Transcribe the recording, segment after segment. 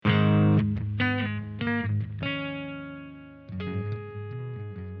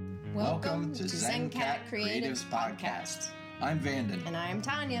Welcome to ZenCat Creatives Podcast. I'm Vanden. And I'm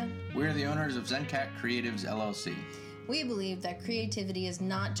Tanya. We're the owners of ZenCat Creatives, LLC. We believe that creativity is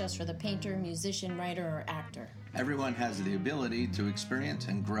not just for the painter, musician, writer, or actor. Everyone has the ability to experience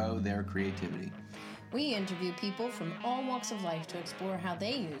and grow their creativity. We interview people from all walks of life to explore how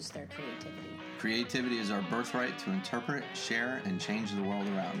they use their creativity. Creativity is our birthright to interpret, share, and change the world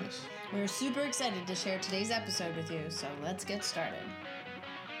around us. We're super excited to share today's episode with you, so let's get started.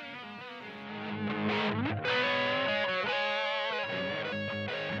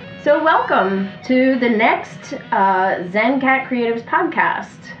 So welcome to the next ZenCat Creatives podcast.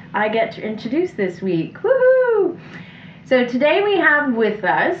 I get to introduce this week. Woohoo! So today we have with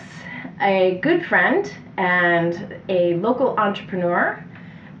us a good friend and a local entrepreneur,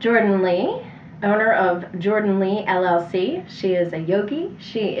 Jordan Leigh, owner of Jordan Leigh LLC. She is a yogi.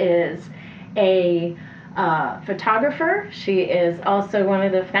 She is a photographer. She is also one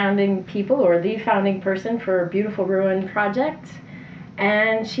of the founding people, or the founding person, for Beautiful Ruin Project.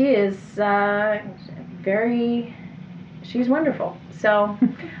 And she is she's wonderful. So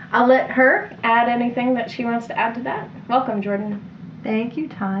I'll let her add anything that she wants to add to that. Welcome, Jordan. Thank you,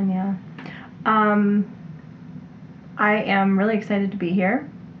 Tanya. I am really excited to be here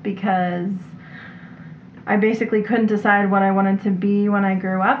because I basically couldn't decide what I wanted to be when I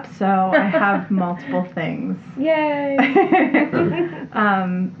grew up, so I have multiple things. Yay!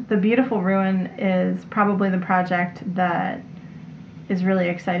 The Beautiful Ruin is probably the project that is really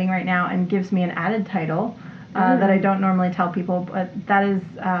exciting right now and gives me an added title that I don't normally tell people, but that is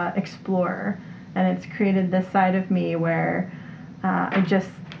Explorer. And it's created this side of me where I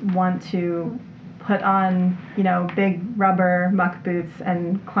just want to put on, big rubber muck boots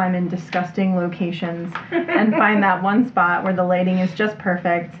and climb in disgusting locations and find that one spot where the lighting is just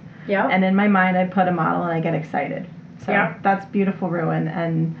perfect. Yeah. And in my mind, I put a model and I get excited. So that's Beautiful Ruin.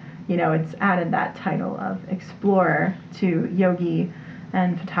 And, it's added that title of Explorer to yogi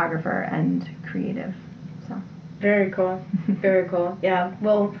and photographer and creative. So very cool. Very cool. Yeah.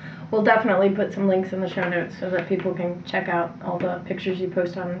 We'll definitely put some links in the show notes so that people can check out all the pictures you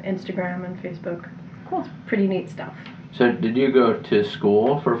post on Instagram and Facebook. Cool. Pretty neat stuff. So did you go to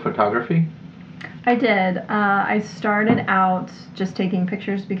school for photography? I did. I started out just taking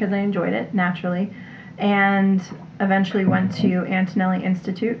pictures because I enjoyed it naturally, and eventually went to Antonelli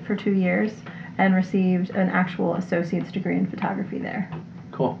Institute for 2 years and received an actual associate's degree in photography there.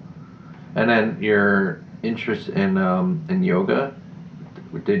 Cool. And then your interest in yoga,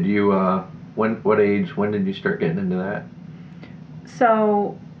 did you what age, when did you start getting into that?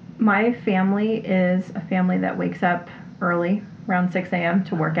 So my family is a family that wakes up early, around 6 a.m.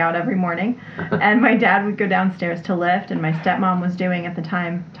 to work out every morning. And my dad would go downstairs to lift, and my stepmom was doing, at the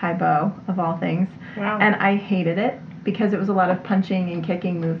time, Tai Bo, of all things. Wow. And I hated it because it was a lot of punching and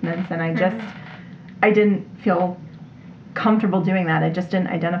kicking movements, and I didn't feel comfortable doing that. I just didn't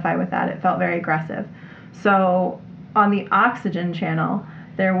identify with that. It felt very aggressive. So on the Oxygen channel,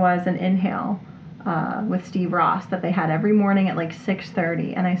 there was an Inhale with Steve Ross that they had every morning at like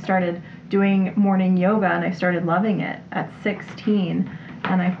 6:30, and I started doing morning yoga, and I started loving it at 16,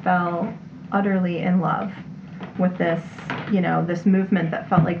 and I fell utterly in love with this, this movement that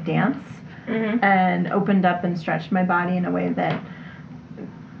felt like dance, and opened up and stretched my body in a way that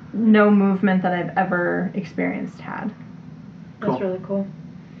no movement that I've ever experienced had. That's really cool.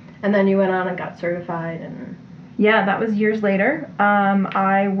 And then you went on and got certified, and yeah, that was years later.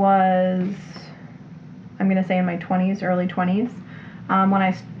 I was, I'm going to say, in my 20s, early 20s, when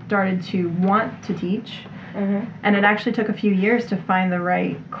I started to want to teach. And it actually took a few years to find the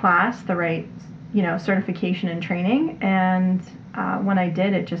right class, the right, certification and training. And when I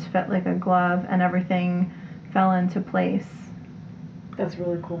did, it just fit like a glove, and everything fell into place. that's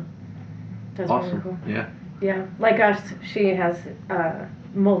really cool. That's Awesome. really cool. Yeah. Yeah, like us, she has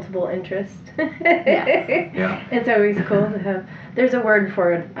multiple interests. Yeah. It's always cool to have. There's a word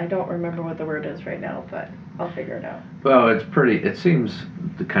for it. I don't remember what the word is right now, but I'll figure it out. Well, it seems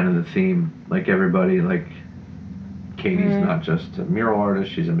the kind of the theme, like everybody, like Katie's not just a mural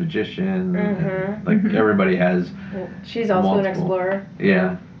artist, she's a magician, and, like everybody has She's also an multiple. explorer.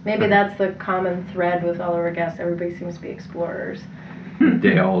 Yeah. Maybe that's the common thread with all of our guests. Everybody seems to be explorers.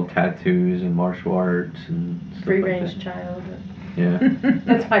 Day-old tattoos and martial arts and stuff Free-range like that. child. Yeah.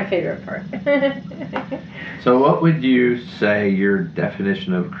 That's my favorite part. So what would you say your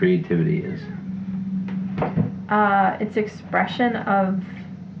definition of creativity is? It's expression of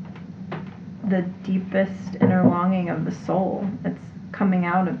the deepest inner longing of the soul. It's coming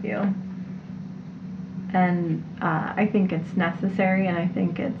out of you. And I think it's necessary, and I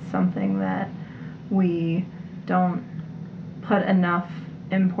think it's something that we don't put enough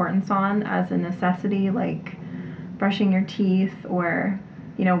importance on as a necessity, like brushing your teeth or,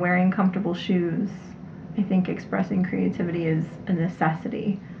 you know, wearing comfortable shoes. I think expressing creativity is a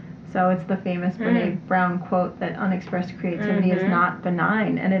necessity. So it's the famous Brene Brown quote that unexpressed creativity is not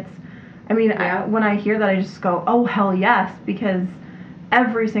benign. And it's, I mean, when I hear that, I just go, oh, hell yes, because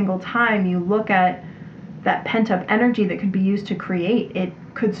every single time you look at that pent-up energy that could be used to create, it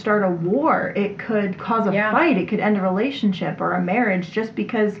could start a war, it could cause a fight, it could end a relationship or a marriage just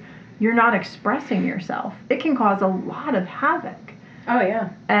because you're not expressing yourself. It can cause a lot of havoc. Oh, yeah.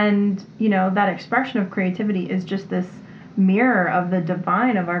 And, you know, that expression of creativity is just this mirror of the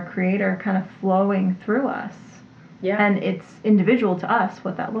divine of our Creator kind of flowing through us. Yeah. And it's individual to us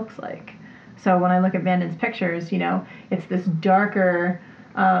what that looks like. So when I look at Vanden pictures, you know, it's this darker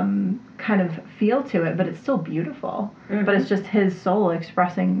kind of feel to it, but it's still beautiful. But it's just his soul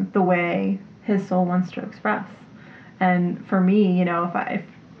expressing the way his soul wants to express. And for me, you know, if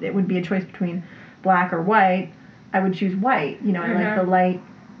it would be a choice between black or white, I would choose white. You know, I like the light,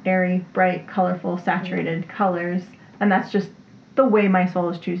 airy, bright, colorful, saturated colors. And that's just the way my soul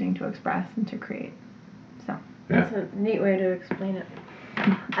is choosing to express and to create. So that's a neat way to explain it.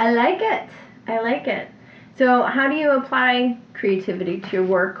 I like it. I like it. So how do you apply creativity to your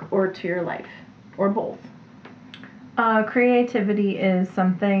work or to your life? Or both? Creativity is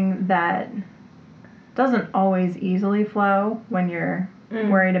something that doesn't always easily flow when you're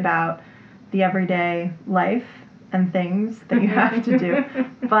worried about the everyday life and things that you have to do.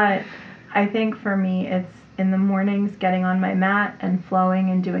 But I think for me, it's in the mornings getting on my mat and flowing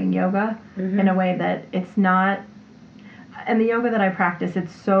and doing yoga in a way that it's not, and the yoga that I practice,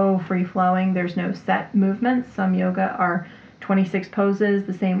 it's so free-flowing. There's no set movements. Some yoga are 26 poses,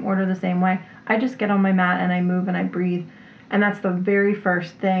 the same order, the same way. I just get on my mat and I move and I breathe. And that's the very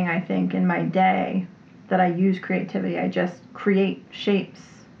first thing, I think, in my day that I use creativity. I just create shapes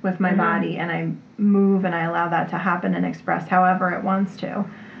with my body and I move and I allow that to happen and express however it wants to.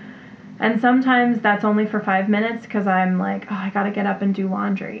 And sometimes that's only for 5 minutes because I'm like, oh, I got to get up and do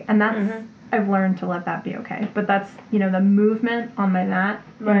laundry. And that's, I've learned to let that be okay. But that's, you know, the movement on my mat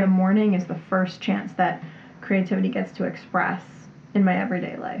in the morning is the first chance that creativity gets to express in my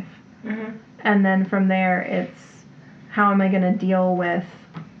everyday life. And then from there, it's how am I going to deal with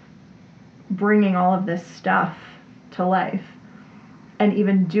bringing all of this stuff to life? And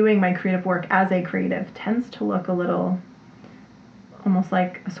even doing my creative work as a creative tends to look a little almost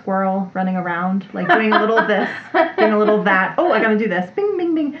like a squirrel running around, like doing a little this, doing a little that. Oh, I gotta do this. Bing,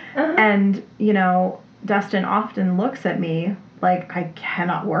 bing, bing. And, you know, Dustin often looks at me like I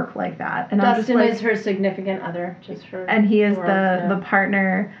cannot work like that. And Dustin I'm just like, is her significant other, just for. And he is the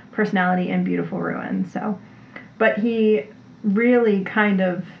partner, personality in Beautiful Ruin. So, but he really kind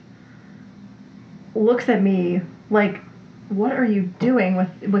of looks at me like, what are you doing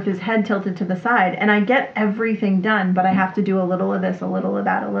with his head tilted to the side? And I get everything done, but I have to do a little of this, a little of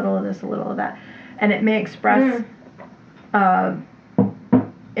that, a little of this, a little of that. And it may express in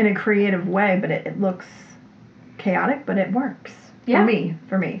a creative way, but it looks chaotic, but it works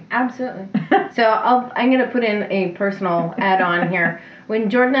for me. Absolutely. So I'm going to put in a personal add-on here. When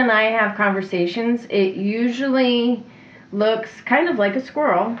Jordan and I have conversations, it usually looks kind of like a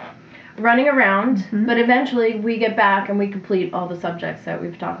squirrel running around, but eventually we get back and we complete all the subjects that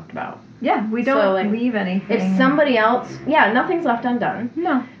we've talked about. Yeah, we don't leave anything. If somebody else, nothing's left undone.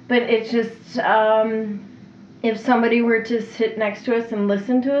 No. But it's just, if somebody were to sit next to us and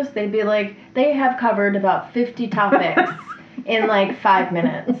listen to us, they'd be like, they have covered about 50 topics in like 5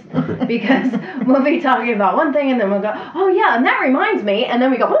 minutes. Because we'll be talking about one thing and then we'll go, oh yeah, and that reminds me, and then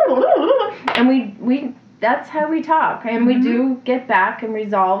we go, and we that's how we talk, and we do get back and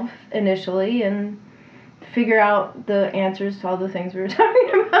resolve initially and figure out the answers to all the things we were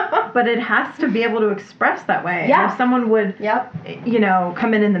talking about. But it has to be able to express that way. Yeah. If someone would, you know,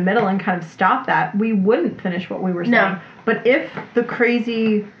 come in the middle and kind of stop that, we wouldn't finish what we were saying. No. But if the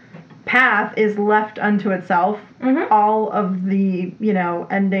crazy path is left unto itself, all of the, you know,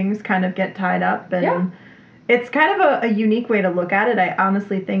 endings kind of get tied up, and it's kind of a unique way to look at it. I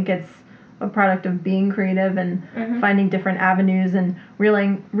honestly think it's a product of being creative and finding different avenues and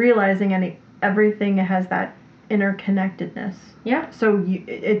realizing everything has that interconnectedness. Yeah. So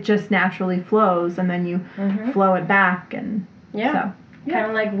it just naturally flows, and then you flow it back, and so kind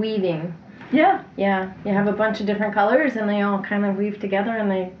of like weaving. Yeah. Yeah. You have a bunch of different colors, and they all kind of weave together, and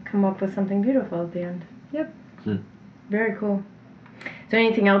they come up with something beautiful at the end. Yep. Very cool. So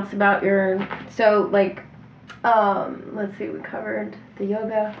anything else about your? So like, let's see. We covered the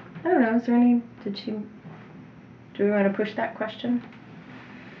yoga. I don't know. Is there any? Do we want to push that question?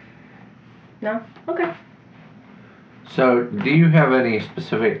 No? Okay. So, do you have any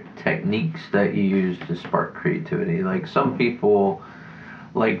specific techniques that you use to spark creativity? Like some people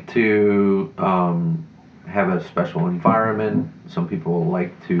like to have a special environment. Some people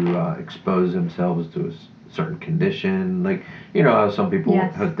like to expose themselves to a certain condition. Like, you know how some people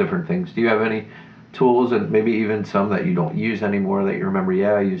Yes. have different things. Do you have any tools, and maybe even some that you don't use anymore that you remember,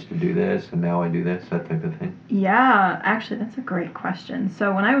 yeah, I used to do this and now I do this, that type of thing? Yeah, actually, that's a great question.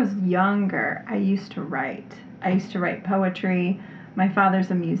 So when I was younger, I used to write. I used to write poetry. My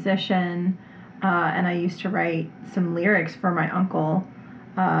father's a musician, and I used to write some lyrics for my uncle,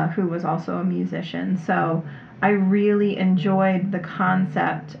 who was also a musician. So I really enjoyed the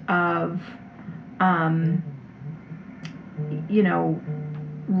concept of, you know,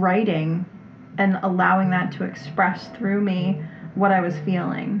 writing and allowing that to express through me what I was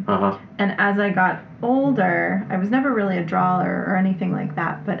feeling. Uh-huh. And as I got older, I was never really a drawer or anything like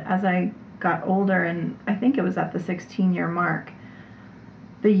that, but as I got older, and I think it was at the 16-year mark,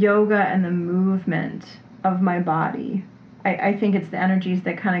 the yoga and the movement of my body, I think it's the energies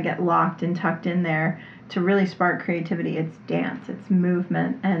that kind of get locked and tucked in there to really spark creativity. It's dance, it's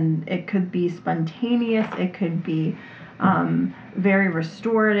movement, and it could be spontaneous, it could be very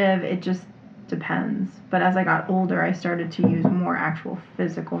restorative, it just depends. But as I got older, I started to use more actual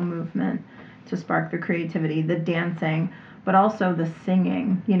physical movement to spark the creativity, the dancing, but also the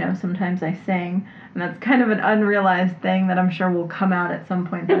singing. You know, sometimes I sing, and that's kind of an unrealized thing that I'm sure will come out at some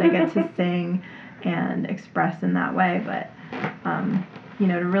point, that I get to sing and express in that way. But you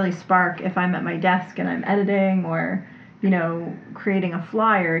know, to really spark, if I'm at my desk and I'm editing or, you know, creating a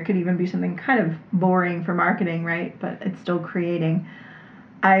flyer, it could even be something kind of boring for marketing, right? But it's still creating.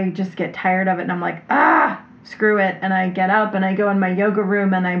 I just get tired of it, and I'm like, screw it, and I get up and I go in my yoga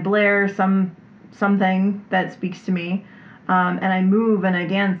room and I blare something that speaks to me, and I move and I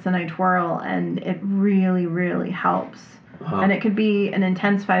dance and I twirl, and it really, really helps. Uh-huh. And it could be an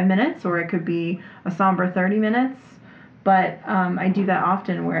intense 5 minutes, or it could be a somber 30 minutes, but I do that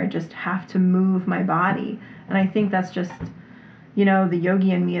often where I just have to move my body, and I think that's just, you know, the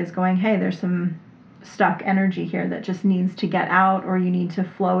yogi in me is going, hey, there's some stuck energy here that just needs to get out, or you need to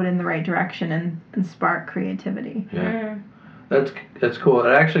flow it in the right direction and spark creativity. Yeah. That's cool. It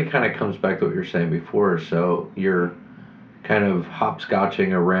actually kind of comes back to what you were saying before. So you're kind of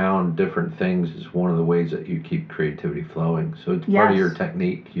hopscotching around different things is one of the ways that you keep creativity flowing. So it's part of your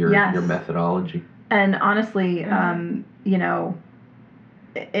technique, your methodology. And honestly, you know,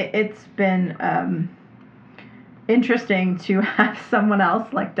 it's been interesting to have someone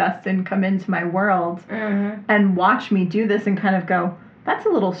else like Dustin come into my world and watch me do this and kind of go, that's a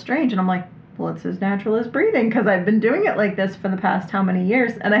little strange. And I'm like, well, it's as natural as breathing, because I've been doing it like this for the past how many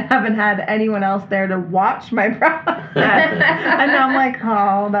years, and I haven't had anyone else there to watch my process. And now I'm like,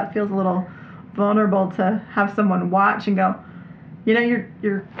 oh, that feels a little vulnerable to have someone watch and go, you know,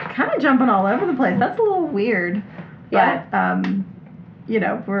 you're kind of jumping all over the place. That's a little weird. Yeah. But you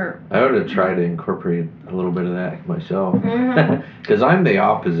know, I would have tried to incorporate a little bit of that myself, because I'm the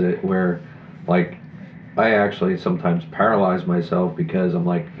opposite, where like I actually sometimes paralyze myself because I'm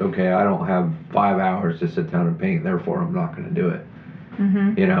like, okay, I don't have 5 hours to sit down and paint, therefore I'm not going to do it.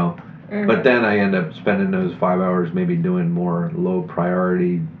 You know, but then I end up spending those 5 hours maybe doing more low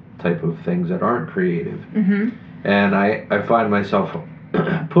priority type of things that aren't creative, and I find myself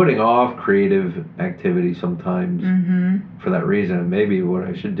putting off creative activity sometimes for that reason. Maybe what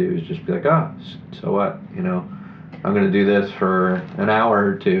I should do is just be like, so what, you know, I'm going to do this for an hour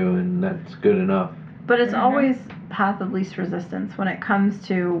or two, and that's good enough. But it's always path of least resistance when it comes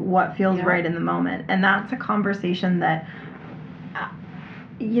to what feels right in the moment. And that's a conversation that,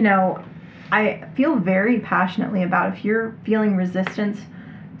 you know, I feel very passionately about. If you're feeling resistance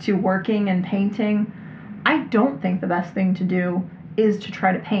to working and painting, I don't think the best thing to do is to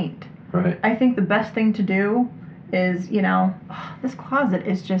try to paint. Right. I think the best thing to do is, you know, this closet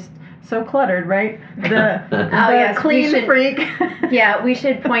is just so cluttered, right? The clean freak. Yeah, we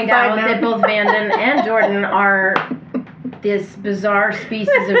should point out that both Vanden and Jordan are this bizarre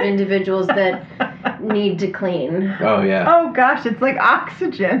species of individuals that need to clean. Oh, yeah. Oh, gosh, it's like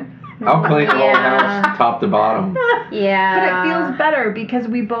oxygen. I'll clean the whole house top to bottom. Yeah. But it feels better because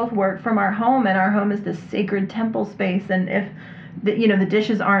we both work from our home, and our home is this sacred temple space, and if the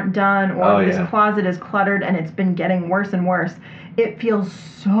dishes aren't done, or this closet is cluttered and it's been getting worse and worse, it feels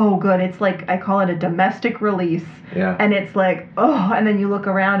so good. It's like, I call it a domestic release. Yeah. And it's like, oh, and then you look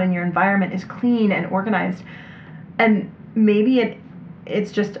around and your environment is clean and organized. And maybe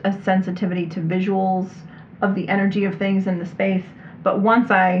it's just a sensitivity to visuals of the energy of things in the space. But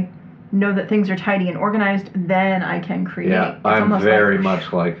once I know that things are tidy and organized, then I can create. Yeah, It's I'm almost very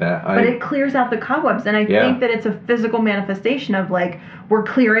much like that. But it clears out the cobwebs, and I think that it's a physical manifestation of like we're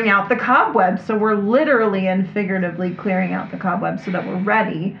clearing out the cobwebs. So we're literally and figuratively clearing out the cobwebs so that we're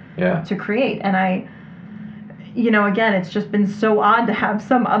ready to create. And again, it's just been so odd to have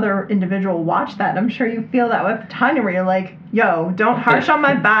some other individual watch that. And I'm sure you feel that with Tanya, where you're like, yo, don't harsh on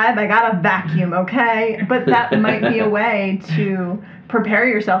my vibe. I got a vacuum, okay? But that might be a way to prepare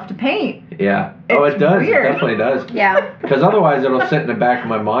yourself to paint. Yeah. It's it does. weird. It definitely does. Yeah. Because otherwise it'll sit in the back of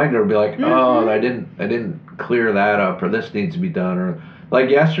my mind. It'll be like, oh, I didn't clear that up, or this needs to be done. Or like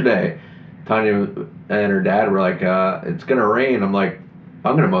yesterday, Tanya and her dad were like, it's going to rain. I'm like,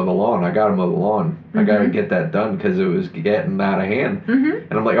 I'm going to mow the lawn. I got to mow the lawn. I got to get that done because it was getting out of hand.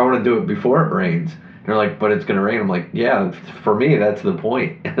 And I'm like, I want to do it before it rains. And they're like, but it's going to rain. I'm like, yeah, for me, that's the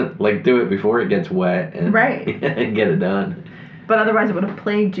point. Like, do it before it gets wet and, and get it done. But otherwise it would have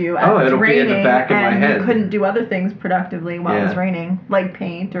plagued you as it's it'll raining, be in the back of my head. You couldn't do other things productively while it was raining, like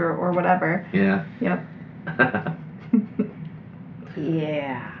paint or whatever. Yeah. Yep.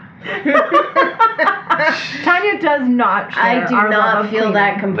 Yeah. Tanya does not share I do our love not of feel cleaning.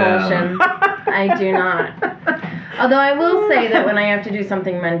 that compulsion. No. I do not. Although I will say that when I have to do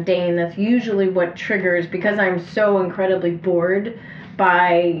something mundane, that's usually what triggers, because I'm so incredibly bored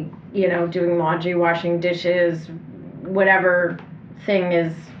by, doing laundry, washing dishes, whatever thing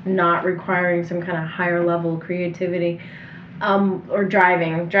is not requiring some kind of higher level creativity, or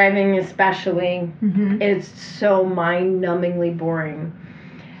driving especially, it's so mind-numbingly boring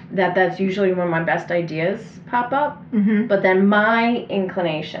that's usually when my best ideas pop up. But then my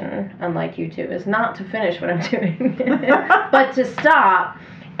inclination, unlike you two, is not to finish what I'm doing, but to stop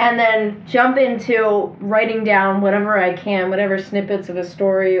and then jump into writing down whatever I can, whatever snippets of a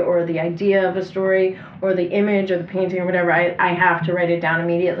story or the idea of a story or the image or the painting or whatever. I have to write it down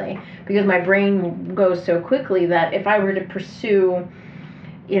immediately, because my brain goes so quickly that if I were to pursue,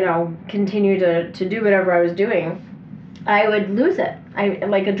 continue to do whatever I was doing, I would lose it.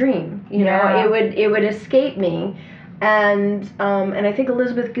 Like a dream, it would escape me. And I think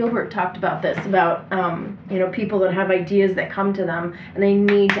Elizabeth Gilbert talked about this, about people that have ideas that come to them and they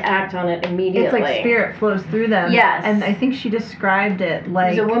need to act on it immediately. It's like spirit flows through them. Yes. And I think she described it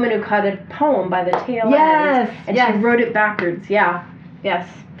like... There's a woman who caught a poem by the tail end. And she wrote it backwards. Yeah. Yes.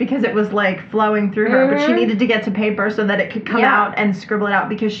 Because it was like flowing through her, but she needed to get to paper so that it could come out and scribble it out,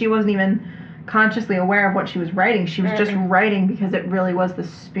 because she wasn't even consciously aware of what she was writing. She was just writing because it really was the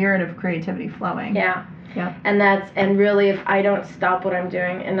spirit of creativity flowing. Yeah. Yeah. And really, if I don't stop what I'm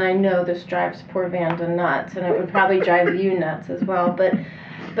doing, and I know this drives poor Vanda nuts, and it would probably drive you nuts as well, but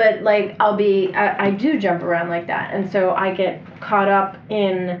like I do jump around like that, and so I get caught up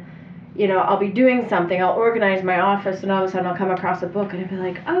in, I'll be doing something, I'll organize my office, and all of a sudden I'll come across a book, and I'll be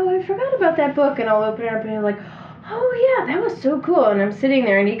like, oh, I forgot about that book, and I'll open it up, and I'm like, oh yeah, that was so cool, and I'm sitting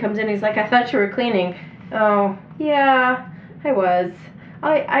there, and he comes in, he's like, I thought you were cleaning. Oh, yeah, I was.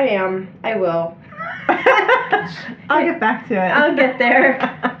 I am. I will. I'll get back to it. I'll get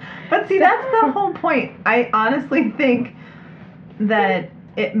there. But see, that's the whole point. I honestly think that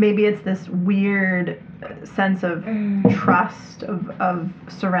maybe it's this weird sense of trust, of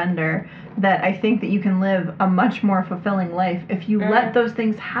surrender, that I think that you can live a much more fulfilling life if you let those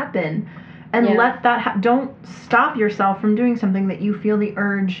things happen, and let that don't stop yourself from doing something that you feel the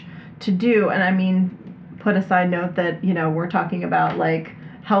urge to do. And I mean, put a side note that we're talking about like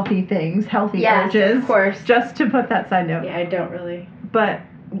healthy things, healthy urges. Of course. Just to put that side note. Yeah, I don't really. But,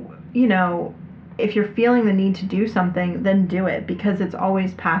 if you're feeling the need to do something, then do it, because it's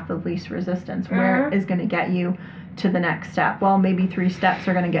always path of least resistance. Where is going to get you to the next step? Well, maybe 3 steps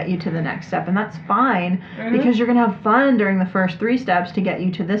are going to get you to the next step, and that's fine, because you're going to have fun during the first 3 steps to get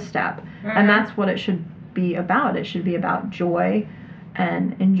you to this step. And that's what it should be about. It should be about joy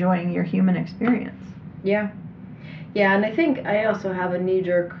and enjoying your human experience. Yeah. Yeah, and I think I also have a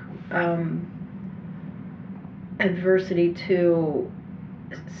knee-jerk adversity to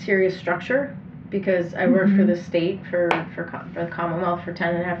serious structure, because I worked for the state, for the Commonwealth for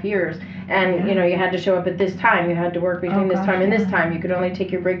 10.5 years, and you had to show up at this time, you had to work between this time and this time, you could only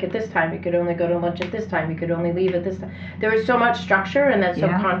take your break at this time, you could only go to lunch at this time, you could only leave at this time. There was so much structure, and that's so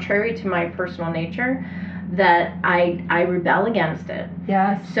contrary to my personal nature that I rebel against it.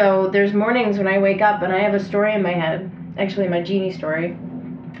 Yes. So there's mornings when I wake up and I have a story in my head, actually my genie story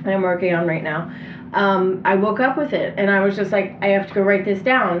that I'm working on right now. I woke up with it, and I was just like, I have to go write this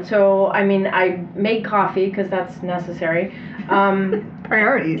down. So, I mean, I made coffee, because that's necessary.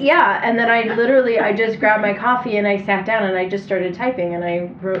 priorities. Yeah, and then I just grabbed my coffee and I sat down and I just started typing and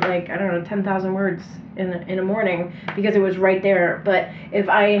I wrote like, I don't know, 10,000 words in a morning because it was right there. But if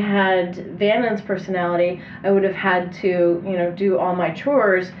I had Vannon's personality, I would have had to, do all my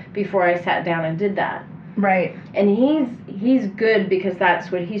chores before I sat down and did that. Right. And he's good because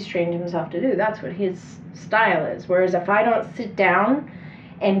that's what he's trained himself to do. That's what his style is. Whereas if I don't sit down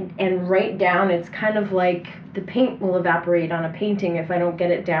and write down, it's kind of like the paint will evaporate on a painting if I don't get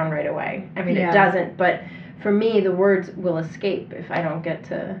it down right away. I mean, It doesn't, but for me, the words will escape if I don't get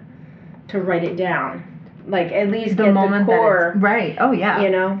to write it down. Like, at least the get moment the core. Right. Oh,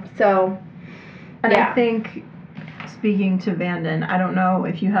 yeah. So, and yeah. I think, speaking to Vanden, I don't know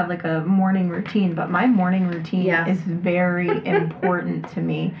if you have like a morning routine, but my morning routine is very important to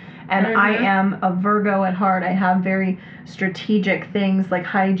me. And I am a Virgo at heart. I have very strategic things, like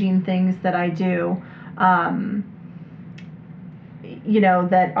hygiene things that I do,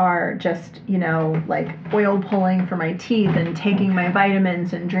 that are just, like oil pulling for my teeth and taking my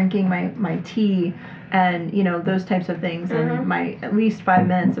vitamins and drinking my tea and, those types of things. And my at least 5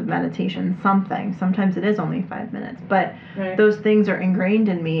 minutes of meditation, something. Sometimes it is only 5 minutes. But those things are ingrained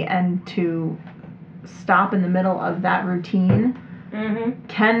in me, and to stop in the middle of that routine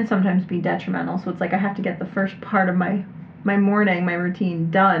can sometimes be detrimental. So it's like I have to get the first part of my morning, my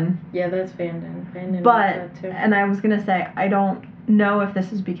routine done. Yeah, that's Vanden. But, does that too. and I was going to say, I don't know if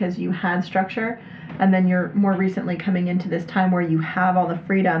this is because you had structure and then you're more recently coming into this time where you have all the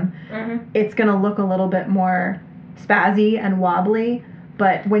freedom. It's going to look a little bit more spazzy and wobbly.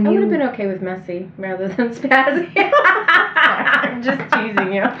 But when I would have been okay with messy rather than spazzy. I'm just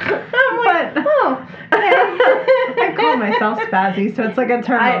teasing you. I'm like, I call myself spazzy, so it's like a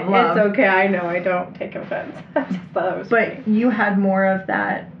term of love. It's okay. I know. I don't take offense. I just thought it was funny. You had more of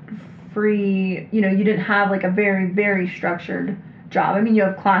that free, you didn't have like a very, very structured job. I mean, you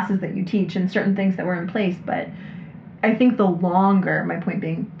have classes that you teach and certain things that were in place, but I think my point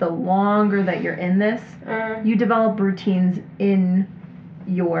being, the longer that you're in this, you develop routines in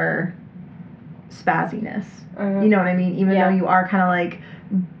your spazziness. You know what I mean? Even though you are kind of like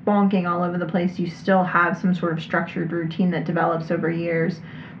bonking all over the place, you still have some sort of structured routine that develops over years.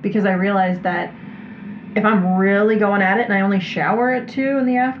 Because I realized that if I'm really going at it and I only shower at 2 in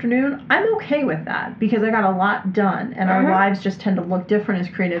the afternoon, I'm okay with that because I got a lot done, and our lives just tend to look different as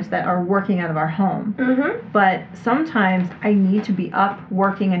creatives that are working out of our home. But sometimes I need to be up,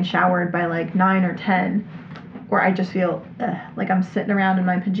 working, and showered by like 9 or 10, or I just feel like I'm sitting around in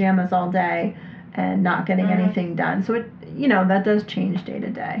my pajamas all day and not getting anything done. So it, that does change day to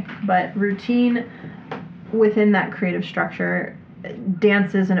day. But routine within that creative structure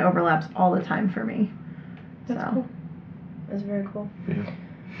dances and overlaps all the time for me. That's cool. That's very cool. Yeah.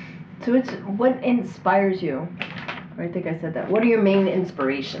 So it's what inspires you? I think I said that. What are your main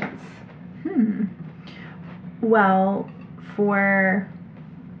inspirations? Well,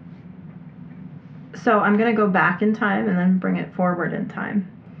 so I'm going to go back in time and then bring it forward in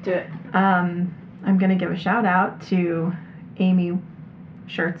time. Do it. I'm going to give a shout out to Amy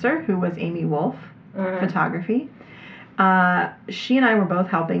Schertzer, who was Amy Wolf Photography. She and I were both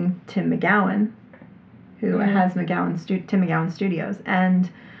helping Tim McGowan, who has Tim McGowan Studios. And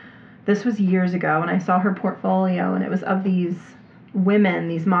this was years ago, and I saw her portfolio, and it was of these women,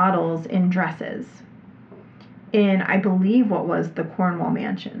 these models in dresses in, I believe, what was the Cornwall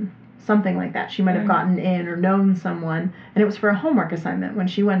Mansion. Something like that. She might have gotten in or known someone, and it was for a homework assignment when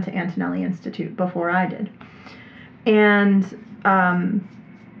she went to Antonelli Institute before I did. And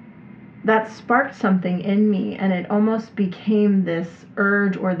that sparked something in me, and it almost became this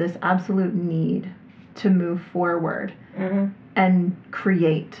urge or this absolute need to move forward and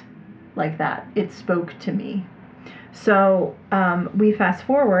create like that. It spoke to me. So we fast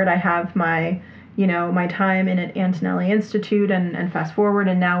forward. I have my time in at Antonelli Institute and fast forward,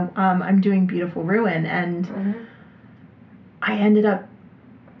 and now I'm doing Beautiful Ruin, and I ended up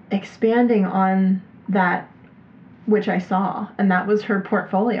expanding on that which I saw, and that was her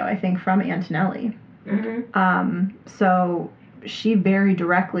portfolio, I think, from Antonelli. So she very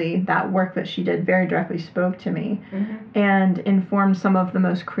directly, that work that she did very directly spoke to me and informed some of the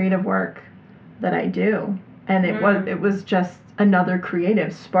most creative work that I do. And it was just another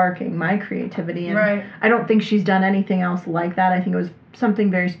creative sparking my creativity. And I don't think she's done anything else like that. I think it was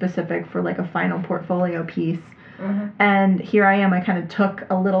something very specific for like a final portfolio piece. And here I am, I kind of took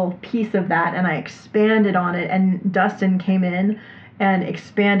a little piece of that and I expanded on it, and Dustin came in and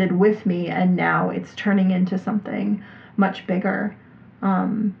expanded with me, and now it's turning into something much bigger.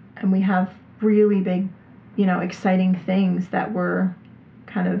 And we have really big, exciting things that we're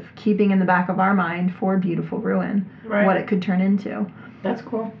kind of keeping in the back of our mind for Beautiful Ruin, what it could turn into. That's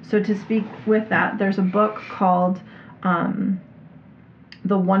cool. So to speak with that, there's a book called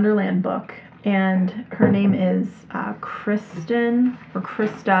The Wonderland Book, and her name is Krista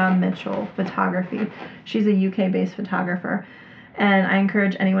Mitchell Photography. She's a UK-based photographer, and I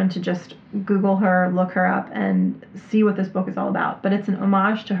encourage anyone to just Google her, look her up, and see what this book is all about. But it's an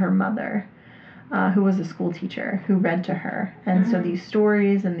homage to her mother, who was a school teacher, who read to her. And so these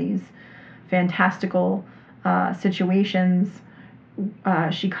stories and these fantastical situations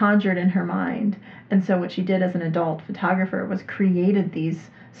she conjured in her mind. And so what she did as an adult photographer was created these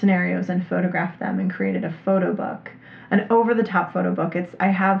scenarios and photographed them and created a photo book, an over-the-top photo book. I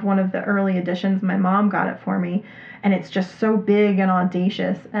have one of the early editions. My mom got it for me, and it's just so big and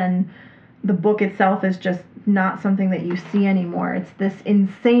audacious, and the book itself is just not something that you see anymore. It's this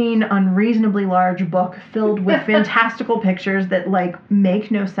insane, unreasonably large book filled with fantastical pictures that like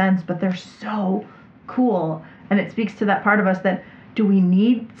make no sense, but they're so cool. And it speaks to that part of us that, do we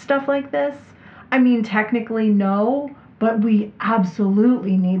need stuff like this? I mean, technically no, but we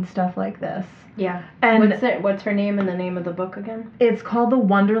absolutely need stuff like this. Yeah. And what's her name and the name of the book again? It's called The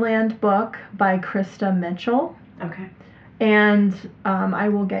Wonderland Book by Krista Mitchell. Okay. And I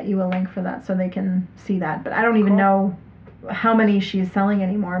will get you a link for that so they can see that. But I don't even know how many she's selling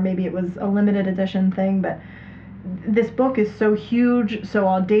anymore. Maybe it was a limited edition thing, but this book is so huge, so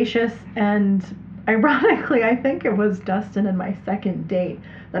audacious, and ironically, I think it was Dustin and my second date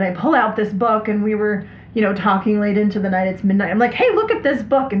that I pull out this book, and we were, talking late into the night. It's midnight. I'm like, hey, look at this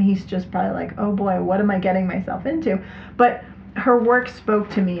book. And he's just probably like, oh boy, what am I getting myself into? But her work spoke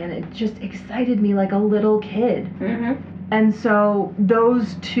to me, and it just excited me like a little kid. Mm-hmm. And so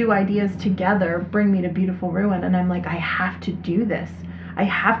those two ideas together bring me to Beautiful Ruin, and I'm like, I have to do this. I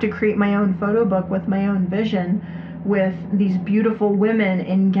have to create my own photo book with my own vision, with these beautiful women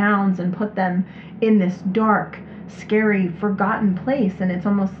in gowns, and put them in this dark, scary, forgotten place. And it's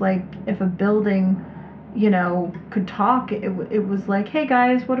almost like if a building, could talk, it was like, hey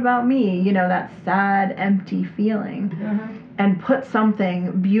guys, what about me? That sad, empty feeling. Mm-hmm. And put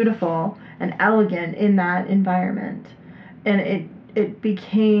something beautiful and elegant in that environment. And it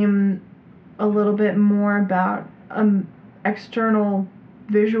became a little bit more about external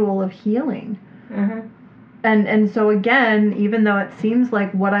visual of healing. Mm-hmm. And so again, even though it seems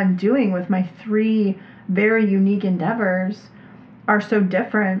like what I'm doing with my three very unique endeavors are so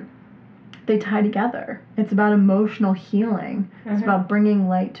different, they tie together. It's about emotional healing. Mm-hmm. It's about bringing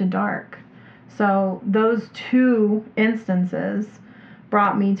light to dark. So those two instances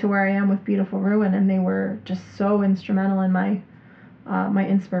brought me to where I am with Beautiful Ruin, and they were just so instrumental in my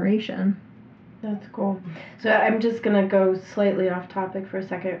inspiration. That's cool. So I'm just going to go slightly off topic for a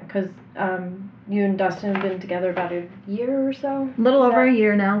second, because you and Dustin have been together about a year or so? A little over a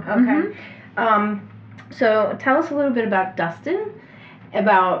year now. Okay. Mm-hmm. So tell us a little bit about Dustin.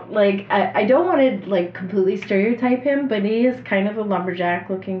 About, like, I don't want to, like, completely stereotype him, but he is kind of a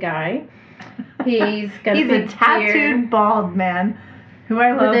lumberjack-looking guy. He's got a big tattooed beard. Bald man who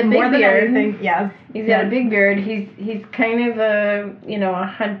I love more than everything. Yes. He's got a big beard. He's kind of a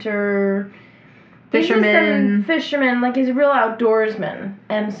hunter, fisherman. Like, he's a real outdoorsman.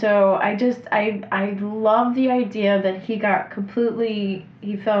 And so I love the idea that he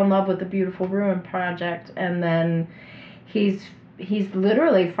fell in love with the Beautiful Ruin project, and then he's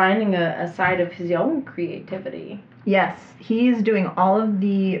literally finding a side of his own creativity. Yes, he's doing all of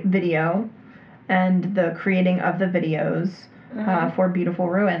the video and the creating of the videos for Beautiful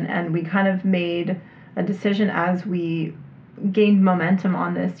Ruin, and we kind of made a decision as we gained momentum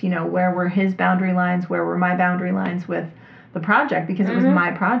on this, where were his boundary lines, where were my boundary lines with the project, because it was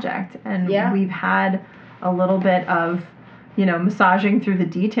my project, and we've had a little bit of, massaging through the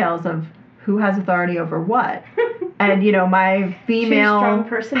details of who has authority over what. And, my female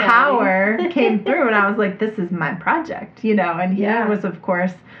power came through, and I was like, this is my project, and he was, of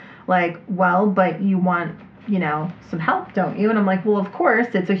course, like, well, but you want, some help, don't you? And I'm like, well, of course,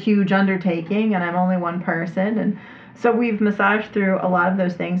 it's a huge undertaking, and I'm only one person. And so we've massaged through a lot of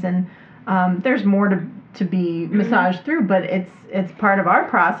those things, and there's more to be massaged through, but it's part of our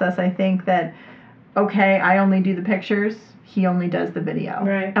process, I think, that, okay, I only do the pictures, he only does the video.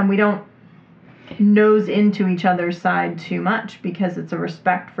 Right. And we don't nose into each other's side too much, because it's a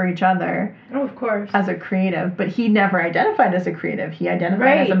respect for each other. Oh, of course. As a creative, but he never identified as a creative. He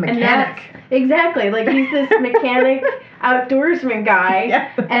identified as a mechanic. Exactly. Like, he's this mechanic outdoorsman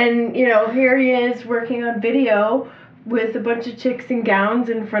guy, and here he is working on video with a bunch of chicks in gowns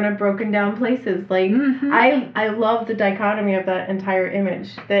in front of broken down places. Like, I love the dichotomy of that entire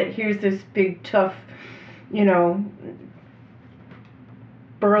image. That here's this big tough,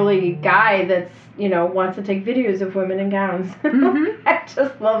 burly guy that's, wants to take videos of women in gowns. Mm-hmm. I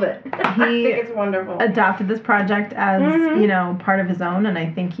just love it. I think it's wonderful. Adopted this project as, part of his own, and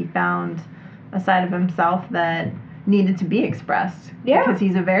I think he found a side of himself that needed to be expressed. Yeah. Because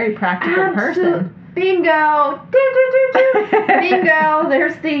he's a very practical person. Bingo! Bingo!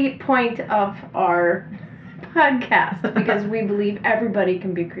 There's the point of our podcast, because we believe everybody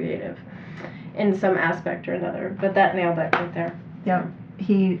can be creative in some aspect or another. But that nailed it right there. Yep.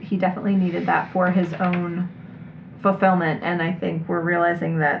 He definitely needed that for his own fulfillment, and I think we're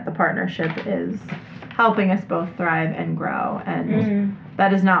realizing that the partnership is helping us both thrive and grow, and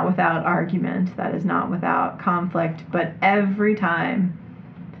that is not without argument, that is not without conflict, but every time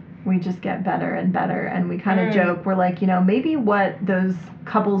we just get better and better, and we kind of joke, we're like, maybe what those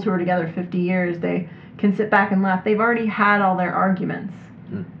couples who are together 50 years, they can sit back and laugh, they've already had all their arguments.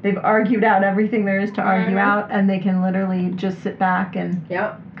 They've argued out everything there is to argue out, and they can literally just sit back and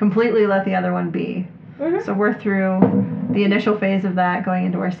completely let the other one be. So we're through the initial phase of that, going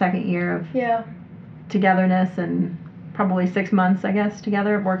into our second year of togetherness, and probably 6 months, I guess,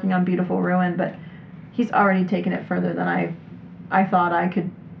 together of working on Beautiful Ruin. But he's already taken it further than I thought I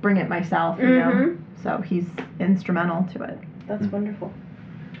could bring it myself, So he's instrumental to it. That's wonderful.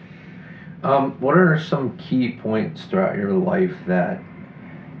 What are some key points throughout your life that,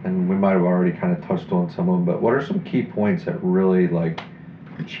 and we might have already kind of touched on some of them, but what are some key points that really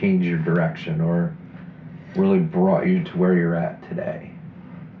changed your direction or really brought you to where you're at today?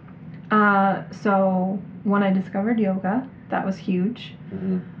 So when I discovered yoga, that was huge.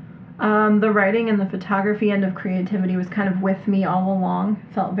 The writing and the photography end of creativity was kind of with me all along.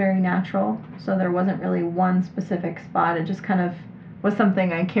 Felt very natural. So there wasn't really one specific spot. It just kind of was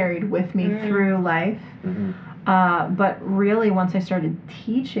something I carried with me through life. But really, once I started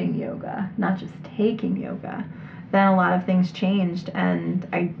teaching yoga, not just taking yoga, then a lot of things changed, and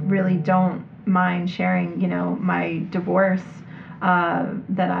I really don't mind sharing, my divorce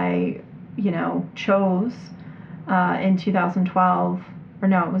that I, chose in 2012, or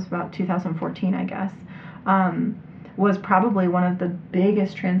no, it was about 2014, I guess, was probably one of the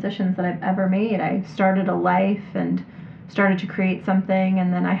biggest transitions that I've ever made. I started a life and started to create something,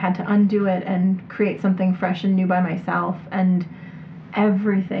 and then I had to undo it and create something fresh and new by myself, and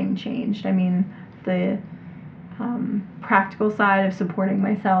everything changed. I mean, the practical side of supporting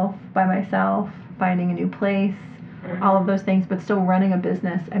myself by myself, finding a new place, all of those things, but still running a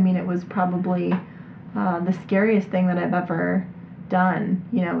business. I mean, it was probably the scariest thing that I've ever done,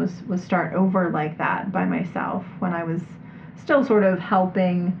 was start over like that by myself, when I was still sort of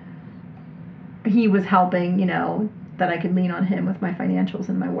helping. He was helping, that I could lean on him with my financials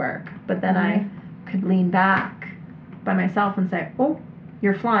and my work. But then I could lean back by myself and say, oh,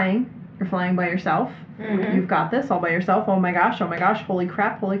 you're flying by yourself. You've got this all by yourself. Oh my gosh, holy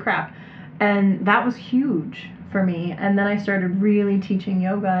crap. And that was huge for me. And then I started really teaching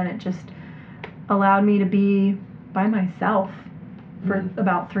yoga, and it just allowed me to be by myself for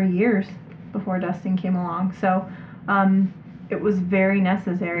about 3 years before Dustin came along. So it was very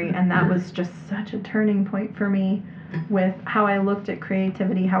necessary, and that was just such a turning point for me with how I looked at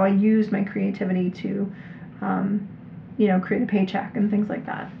creativity, how I used my creativity to, create a paycheck and things like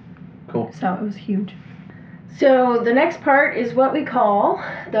that. Cool. So it was huge. So the next part is what we call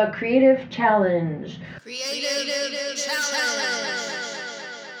the Creative Challenge.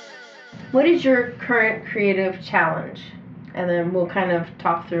 What is your current creative challenge? And then we'll kind of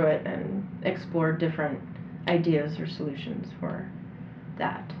talk through it and explore different ideas or solutions for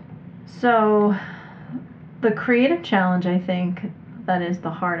that. So the creative challenge, I think, that is the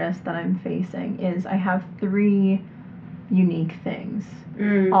hardest that I'm facing is I have 3 unique things,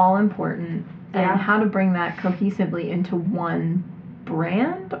 all important, and how to bring that cohesively into one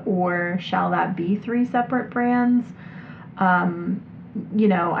brand, or shall that be 3 separate brands?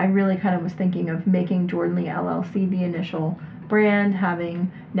 I really kind of was thinking of making Jordan Leigh LLC the initial brand,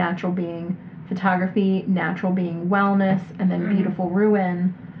 having Natural Being Photography, Natural Being Wellness, and then Beautiful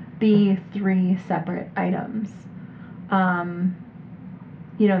Ruin be 3 separate items.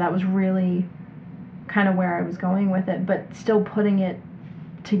 That was really kind of where I was going with it, but still putting it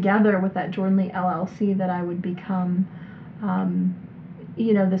together with that Jordan Leigh LLC, that I would become,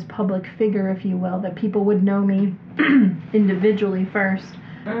 this public figure, if you will, that people would know me individually first,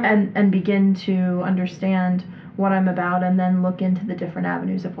 and begin to understand what I'm about, and then look into the different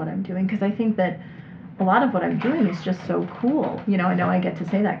avenues of what I'm doing, because I think that a lot of what I'm doing is just so cool. I know I get to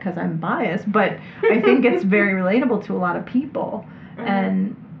say that because I'm biased, but I think it's very relatable to a lot of people.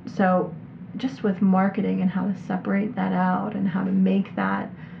 And so just with marketing and how to separate that out and how to make that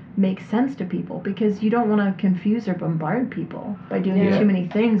make sense to people, because you don't want to confuse or bombard people by doing Yeah. too many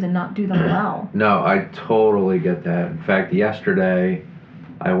things and not do them well. No, I totally get that. In fact, yesterday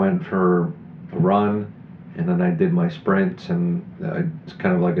I went for a run, and then I did my sprints, and it's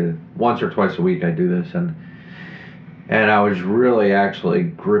kind of like once or twice a week I do this, and I was really actually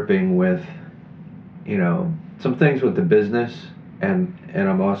gripping with, some things with the business, and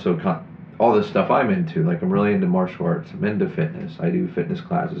I'm also all this stuff I'm into. Like, I'm really into martial arts. I'm into fitness. I do fitness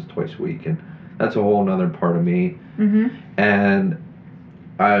classes twice a week, and that's a whole nother part of me. Mm-hmm. And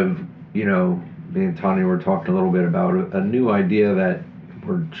I've, me and Tanya were talking a little bit about a new idea that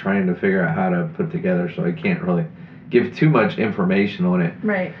we're trying to figure out how to put together, so I can't really give too much information on it.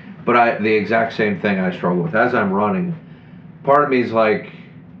 Right. But the exact same thing I struggle with. As I'm running, part of me is like,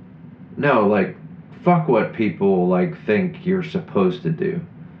 no, like, fuck what people, like, think you're supposed to do.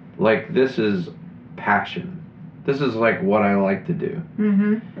 Like, this is passion. This is, like, what I like to do.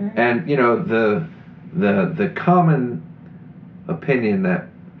 Mm-hmm. And, the common opinion that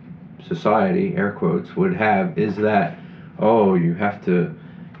society, air quotes, would have is that, oh, you have to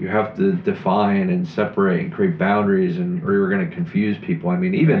define and separate and create boundaries, or you're going to confuse people. I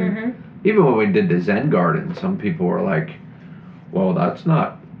mean, even when we did the Zen garden, some people were like, well, that's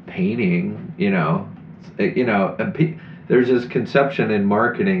not painting, there's this conception in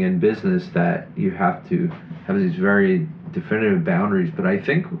marketing and business that you have to have these very definitive boundaries. But I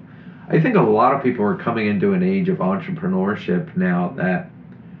think a lot of people are coming into an age of entrepreneurship now that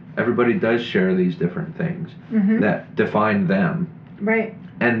everybody does share these different things that define them. Right.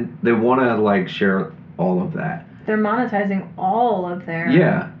 And they want to, like, share all of that. They're monetizing all of their...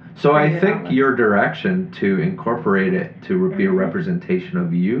 Yeah. So I think outlets. your direction to incorporate it to be a representation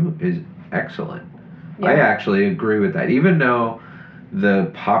of you is excellent. Yeah. I actually agree with that. Even though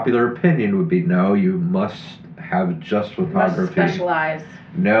the popular opinion would be, no, you must have just photography. Must specialize.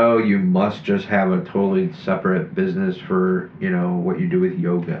 No, you must just have a totally separate business for, what you do with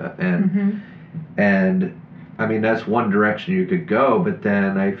yoga. And I mean, that's one direction you could go, but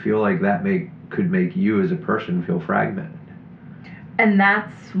then I feel like that could make you as a person feel fragmented. And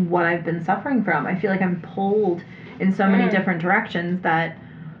that's what I've been suffering from. I feel like I'm pulled in so many different directions that,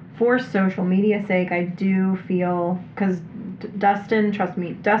 for social media sake, I do feel, because Dustin, trust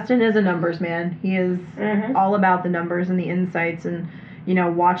me, Dustin is a numbers man. He is all about the numbers and the insights and,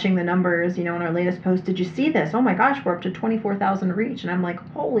 watching the numbers. In our latest post, did you see this? Oh my gosh, we're up to 24,000 reach. And I'm like,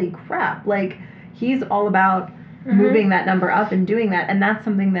 holy crap. Like, he's all about moving that number up and doing that. And that's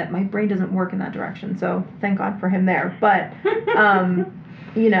something that my brain doesn't work in that direction. So thank God for him there. But,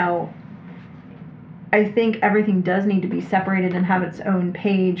 I think everything does need to be separated and have its own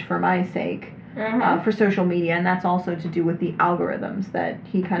page for my sake, for social media. And that's also to do with the algorithms that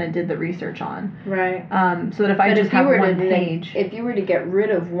he kind of did the research on. Right. So that if I just have one page. If you were to get rid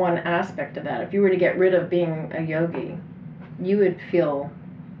of one aspect of that, if you were to get rid of being a yogi, you would feel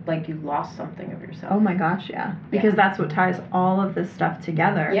like you lost something of yourself. Oh my gosh, yeah. Because that's what ties all of this stuff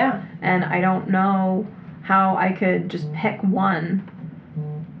together. Yeah. And I don't know how I could just pick one,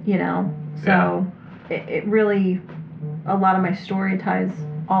 So it really, a lot of my story ties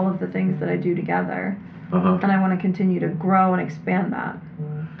all of the things that I do together. And I want to continue to grow and expand that.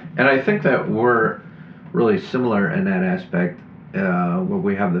 And I think that we're really similar in that aspect, where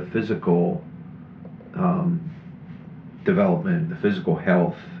we have the physical development, the physical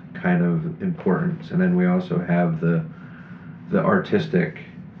health kind of importance, and then we also have the artistic,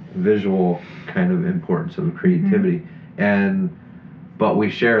 visual kind of importance of creativity. But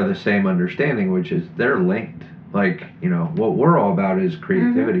we share the same understanding, which is they're linked. Like, what we're all about is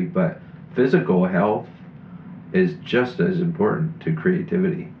creativity, but physical health is just as important to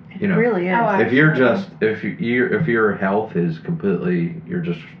creativity. It really is. Oh, If you're just if your health is completely, you're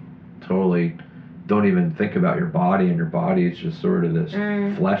just totally don't even think about your body, and your body is just sort of this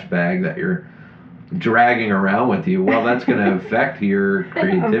flesh bag that you're dragging around with you. Well, that's going to affect your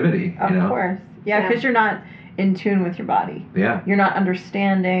creativity. Of course. Yeah, because you're not in tune with your body. Yeah. You're not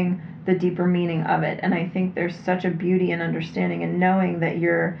understanding the deeper meaning of it. And I think there's such a beauty in understanding and knowing that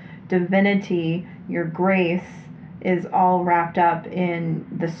your divinity, your grace, is all wrapped up in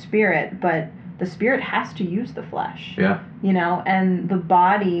the spirit, but the spirit has to use the flesh. Yeah. And the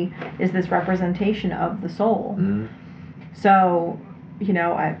body is this representation of the soul. So,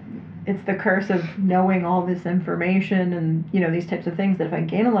 it's the curse of knowing all this information and, these types of things, that if I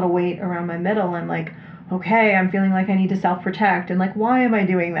gain a little weight around my middle, I'm like, okay, I'm feeling like I need to self-protect, and like, why am I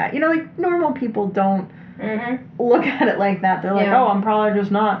doing that? Like, normal people don't look at it like that. They're like, oh, I'm probably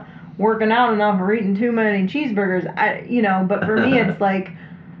just not working out enough or eating too many cheeseburgers. But for me, it's like,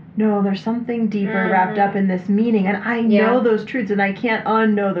 no, there's something deeper wrapped up in this meaning, and I know those truths, and I can't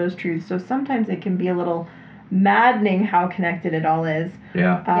unknow those truths. So sometimes it can be a little maddening how connected it all is.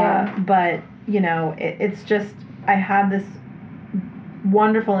 But it's just, I have this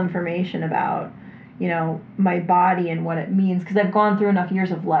wonderful information about my body and what it means, because I've gone through enough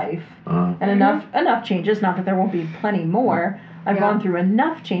years of life and enough changes. Not that there won't be plenty more. I've gone through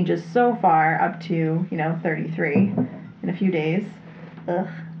enough changes so far, up to 33 in a few days. Ugh.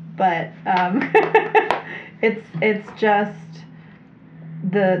 But it's just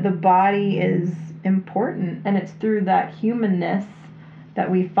the body is important, and it's through that humanness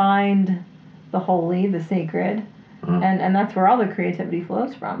that we find the holy, the sacred, and that's where all the creativity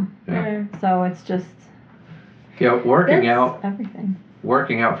flows from. So it's just working out, everything.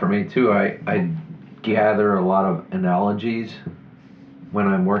 Working out for me too. I gather a lot of analogies when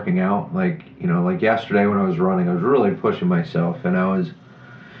I'm working out. Like yesterday when I was running, I was really pushing myself, and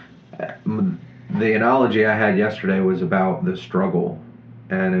the analogy I had yesterday was about the struggle,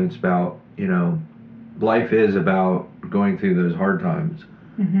 and it's about life is about going through those hard times,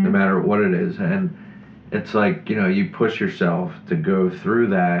 no matter what it is, and it's like you push yourself to go through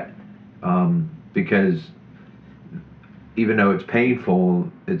that, because even though it's painful,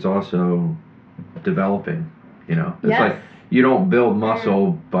 it's also developing. It's like you don't build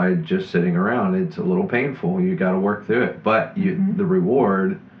muscle by just sitting around. It's a little painful. You got to work through it, but the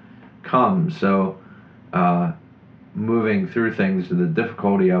reward comes. So moving through things, the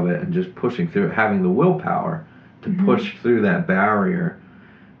difficulty of it, and just pushing through it, having the willpower to push through that barrier,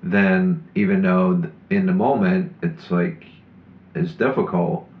 then even though in the moment it's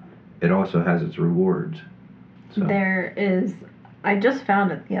difficult, it also has its rewards. So. There is, I just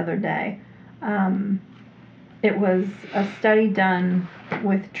found it the other day. It was a study done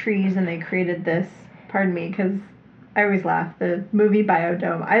with trees, and they created this, pardon me, because I always laugh, the movie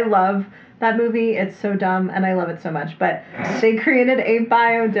Biodome. I love that movie. It's so dumb, and I love it so much. But they created a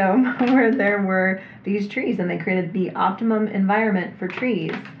biodome where there were these trees, and they created the optimum environment for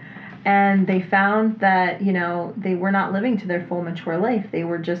trees. And they found that, they were not living to their full mature life. They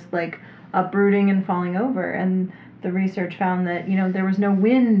were just like uprooting and falling over. And the research found that, there was no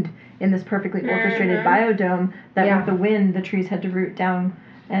wind in this perfectly orchestrated biodome, that with the wind, the trees had to root down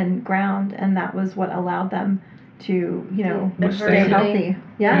and ground, and that was what allowed them to, stay healthy.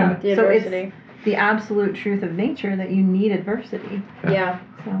 So it's the absolute truth of nature that you need adversity. So.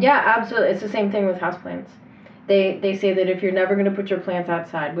 Yeah, absolutely. It's the same thing with houseplants. They say that if you're never going to put your plants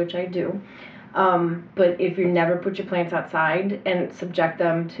outside, which I do, but if you never put your plants outside and subject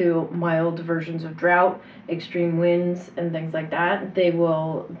them to mild versions of drought, extreme winds, and things like that, they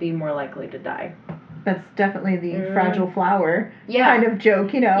will be more likely to die. That's definitely the fragile flower kind of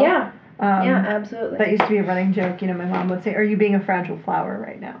joke, Yeah, absolutely. That used to be a running joke. My mom would say, "Are you being a fragile flower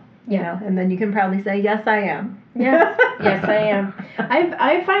right now?" And then you can proudly say, "Yes, I am." Yes, I am.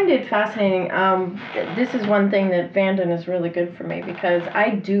 I find it fascinating. This is one thing that Vanden is really good for me, because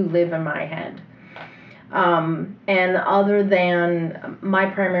I do live in my head. And other than my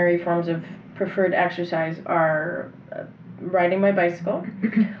primary forms of preferred exercise are riding my bicycle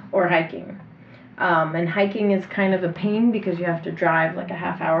or hiking. And hiking is kind of a pain, because you have to drive like a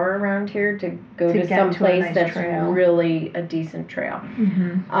half hour around here to go to some place that's really a decent trail.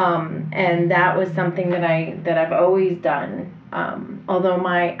 And that was something that I've always done. Although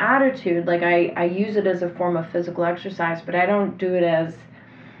my attitude, like I use it as a form of physical exercise, but I don't do it as,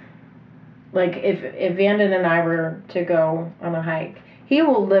 like if Vanden and I were to go on a hike, he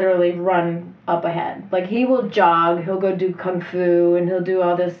will literally run up ahead. Like, he will jog, he'll go do kung fu, and he'll do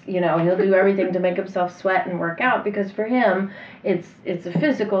all this, he'll do everything to make himself sweat and work out, because for him, it's a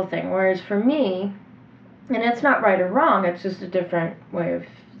physical thing. Whereas for me, and it's not right or wrong, it's just a different way of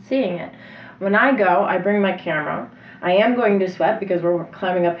seeing it. When I go, I bring my camera. I am going to sweat because we're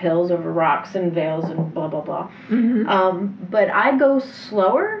climbing up hills over rocks and vales and blah, blah, blah. But I go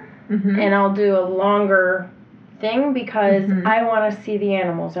slower, and I'll do a longer thing, because I want to see the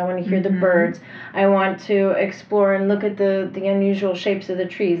animals. I want to hear the birds. I want to explore and look at the unusual shapes of the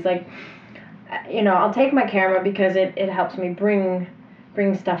trees. Like, I'll take my camera because it helps me bring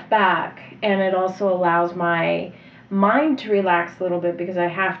stuff back, and it also allows my mind to relax a little bit, because I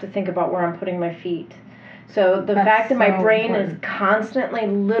have to think about where I'm putting my feet. So the fact that my brain is constantly,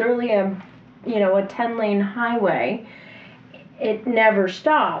 literally a 10-lane highway, it never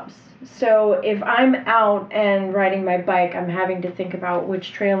stops. So if I'm out and riding my bike, I'm having to think about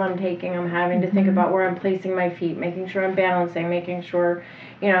which trail I'm taking. I'm having to think about where I'm placing my feet, making sure I'm balancing, making sure,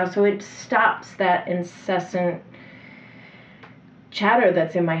 so it stops that incessant chatter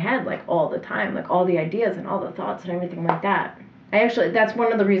that's in my head, like all the time, like all the ideas and all the thoughts and everything like that. That's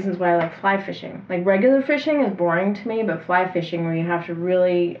one of the reasons why I like fly fishing. Like regular fishing is boring to me, but fly fishing, where you have to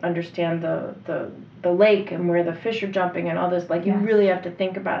really understand the lake and where the fish are jumping and all this, like you really have to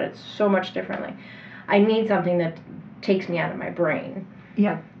think about it so much differently. I need something that takes me out of my brain.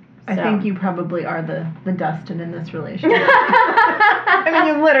 Yep. I think you probably are the Dustin in this relationship. I mean,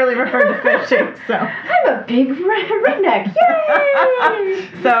 you literally referred to fishing, so. I'm a big redneck. Yay!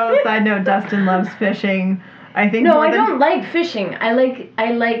 So, side note, Dustin loves fishing. I think. No, I don't like fishing. I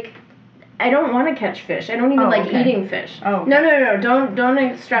don't want to catch fish. I don't even like eating fish. Oh. Okay. No. Don't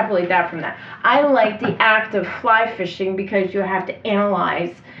extrapolate that from that. I like the act of fly fishing because you have to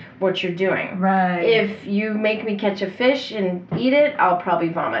analyze what you're doing. Right. If you make me catch a fish and eat it, I'll probably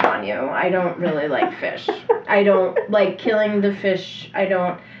vomit on you. I don't really like fish. I don't like killing the fish.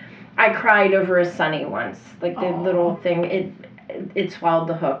 I cried over a sunny once. Like the little thing, it swallowed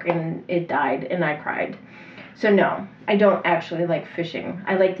the hook and it died and I cried. So no, I don't actually like fishing.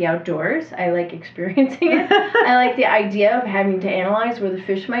 I like the outdoors. I like experiencing it. I like the idea of having to analyze where the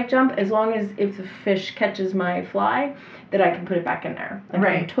fish might jump, as long as if the fish catches my fly, that I can put it back in there. Like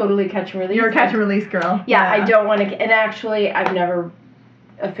right. I'm totally catch and release. You're a catch and release girl. Yeah, I don't want to. And actually, I've never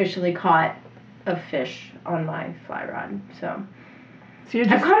officially caught a fish on my fly rod. So you're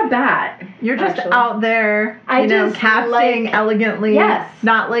just, I caught a bat. You're just actually out there, casting elegantly. Yes.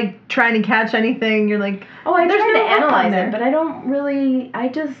 Not like trying to catch anything. You're like, I try to analyze it, but I don't really. I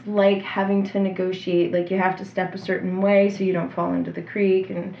just like having to negotiate. Like you have to step a certain way so you don't fall into the creek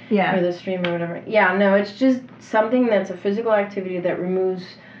and or the stream or whatever. Yeah, no, it's just something that's a physical activity that removes.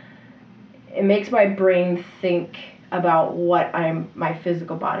 It makes my brain think about what my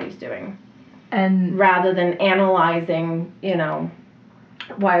physical body's doing, and rather than analyzing,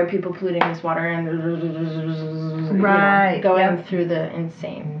 why are people polluting this water and going through the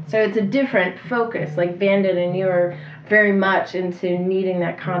insane. So it's a different focus. Like Bandit and you are very much into needing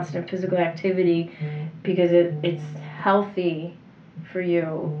that constant physical activity because it's healthy for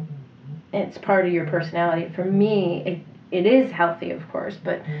you. It's part of your personality. For me, it is healthy, of course,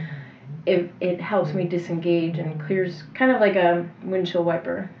 but it helps me disengage and clears, kind of like a windshield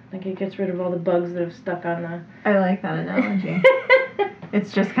wiper. Like it gets rid of all the bugs that have stuck on the... I like that analogy.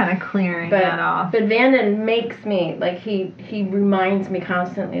 It's just kind of clearing that off. But Vanden makes me, like, he reminds me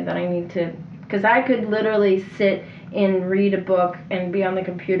constantly that I need to, because I could literally sit and read a book and be on the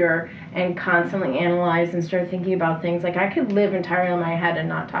computer and constantly analyze and start thinking about things. Like, I could live entirely in my head and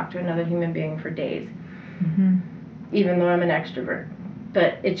not talk to another human being for days, even though I'm an extrovert.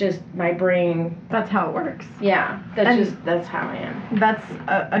 But it just, my brain... That's how it works. Yeah, that's how I am. That's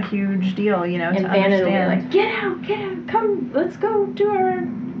a huge deal, to Vanden understand. will be like, get out, come, let's go do our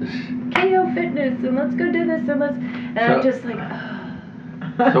KO fitness, and let's go do this, and I'm just like,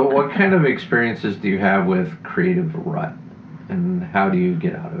 ugh. So what kind of experiences do you have with creative rut, and how do you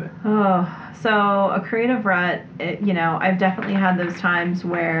get out of it? So a creative rut, I've definitely had those times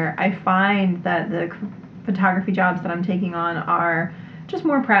where I find that the photography jobs that I'm taking on are just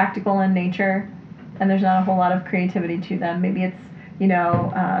more practical in nature, and there's not a whole lot of creativity to them. Maybe it's,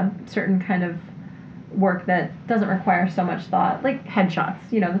 certain kind of work that doesn't require so much thought, like headshots.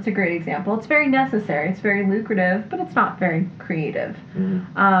 That's a great example. It's very necessary. It's very lucrative, but it's not very creative.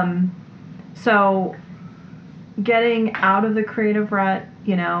 Mm-hmm. So getting out of the creative rut,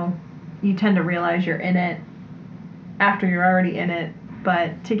 you tend to realize you're in it after you're already in it.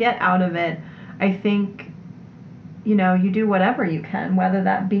 But to get out of it, I think, you do whatever you can, whether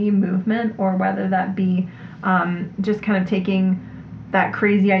that be movement or whether that be just kind of taking that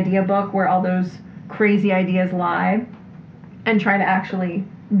crazy idea book where all those crazy ideas lie and try to actually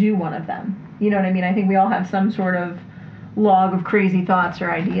do one of them. You know what I mean? I think we all have some sort of log of crazy thoughts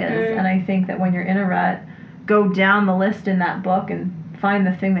or ideas, and I think that when you're in a rut, go down the list in that book and find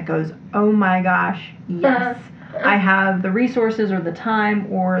the thing that goes, oh my gosh, yes, I have the resources or the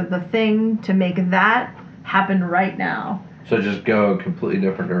time or the thing to make that happen right now. So just go a completely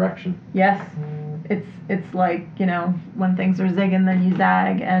different direction. Yes. It's like, when things are zigging, then you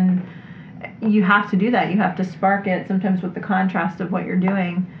zag, and you have to do that. You have to spark it sometimes with the contrast of what you're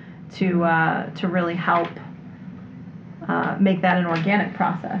doing to really help make that an organic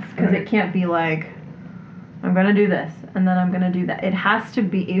process, because it can't be like, I'm going to do this and then I'm going to do that. It has to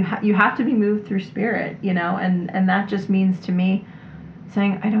be, you have to be moved through spirit, and that just means to me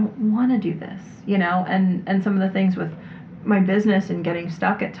saying, I don't want to do this, and some of the things with my business and getting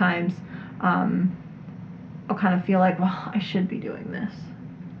stuck at times, I'll kind of feel like, well, I should be doing this.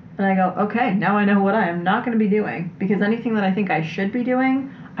 And I go, okay, now I know what I am not going to be doing, because anything that I think I should be doing,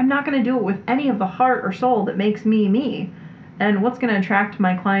 I'm not going to do it with any of the heart or soul that makes me me. And what's going to attract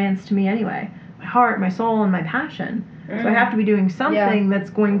my clients to me anyway? My heart, my soul, and my passion. So I have to be doing something that's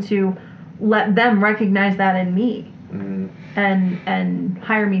going to let them recognize that in me, and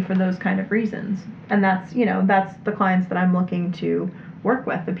hire me for those kind of reasons. And that's the clients that I'm looking to work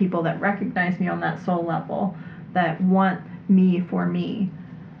with, the people that recognize me on that soul level, that want me for me.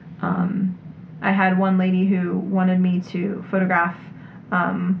 I had one lady who wanted me to photograph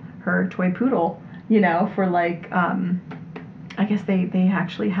her toy poodle, for like, I guess they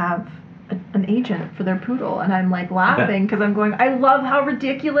actually have an agent for their poodle, and I'm like laughing because I'm going, I love how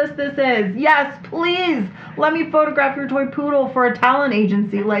ridiculous this is. Yes, please let me photograph your toy poodle for a talent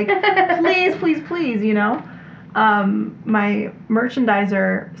agency. Like, please, please, please, my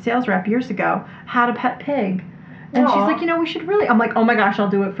merchandiser sales rep years ago had a pet pig. And she's like, we should really... I'm like, oh my gosh, I'll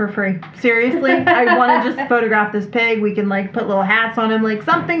do it for free. Seriously? I want to just photograph this pig. We can, like, put little hats on him, like,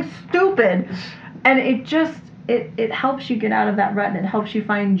 something stupid. And it just... It helps you get out of that rut, and it helps you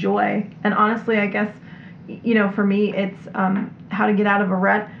find joy. And honestly, I guess, for me, it's how to get out of a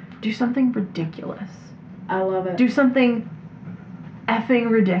rut. Do something ridiculous. I love it. Do something effing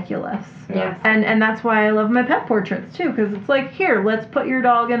ridiculous. Yes. And that's why I love my pet portraits, too, because it's like, here, let's put your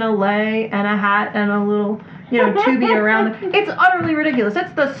dog in a lei and a hat and a little... tubie around. It's utterly ridiculous.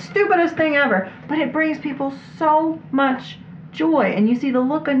 It's the stupidest thing ever. But it brings people so much joy. And you see the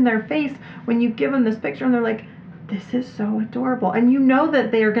look in their face when you give them this picture and they're like, this is so adorable. And you know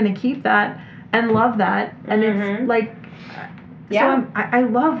that they are going to keep that and love that. And it's like, so I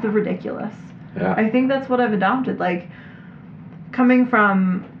love the ridiculous. Yeah. I think that's what I've adopted. Like, coming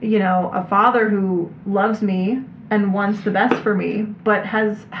from, a father who loves me and wants the best for me, but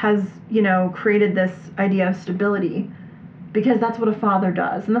has created this idea of stability, because that's what a father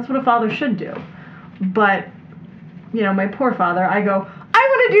does, and that's what a father should do. But, my poor father, I go, I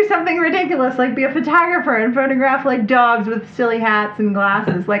want to do something ridiculous, like be a photographer and photograph, like, dogs with silly hats and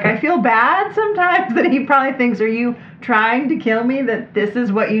glasses. Like, I feel bad sometimes that he probably thinks, are you trying to kill me, that this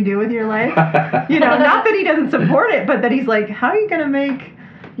is what you do with your life? Not that he doesn't support it, but that he's like, how are you going to make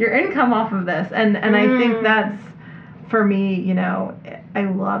your income off of this? And I think that's, for me, I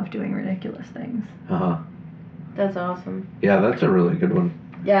love doing ridiculous things. Uh-huh. That's awesome. Yeah, that's a really good one.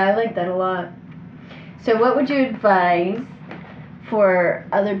 Yeah, I like that a lot. So what would you advise for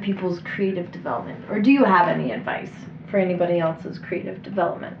other people's creative development? Or do you have any advice for anybody else's creative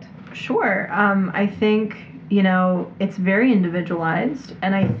development? Sure. I think, it's very individualized.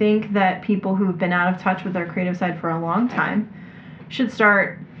 And I think that people who've been out of touch with their creative side for a long time should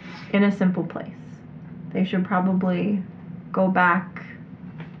start in a simple place. They should probably go back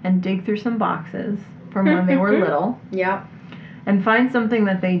and dig through some boxes from when they were little. Yeah. And find something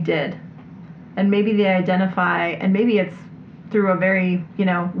that they did. And maybe they identify, and maybe it's through a very,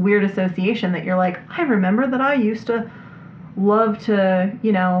 weird association that you're like, I remember that I used to love to,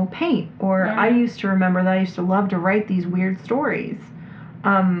 paint. Or I used to remember that I used to love to write these weird stories.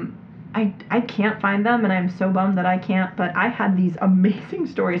 I can't find them, and I'm so bummed that I can't, but I had these amazing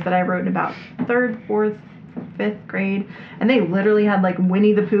stories that I wrote in about 3rd, 4th, 5th grade, and they literally had like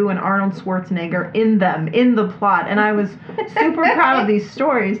Winnie the Pooh and Arnold Schwarzenegger in them, in the plot, and I was super proud of these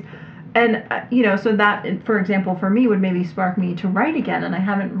stories. And, so that, for example, for me would maybe spark me to write again, and I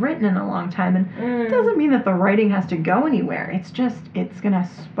haven't written in a long time, and it doesn't mean that the writing has to go anywhere. It's just, it's going to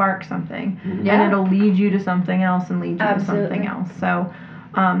spark something, and it'll lead you to something else and lead you to something else. So,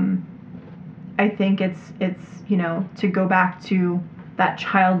 I think it's to go back to that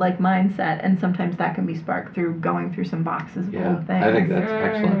childlike mindset, and sometimes that can be sparked through going through some boxes of old things. I think that's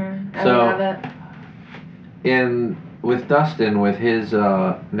excellent. I love it. With Dustin, with his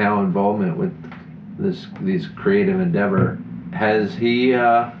now involvement with these creative endeavor, has he,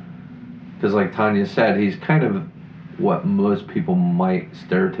 because like Tanya said, he's kind of what most people might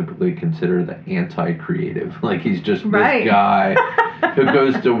stereotypically consider the anti-creative. Like, he's just this guy who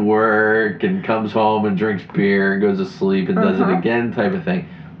goes to work and comes home and drinks beer and goes to sleep and does it again type of thing.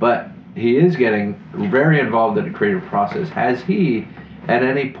 But he is getting very involved in the creative process. Has he, at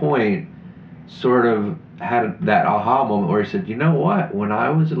any point, sort of had that aha moment where he said, you know what, when I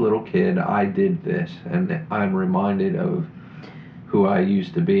was a little kid, I did this, and I'm reminded of who I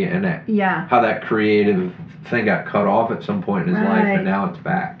used to be, and how that creative thing got cut off at some point in his life, and now it's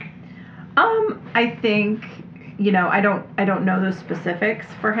back? I think, I don't know the specifics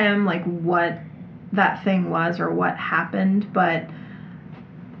for him, like what that thing was or what happened, but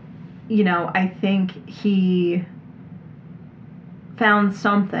I think he found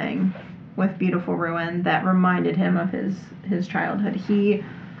something with Beautiful Ruin that reminded him of his childhood. He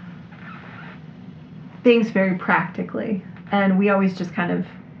thinks very practically, and we always just kind of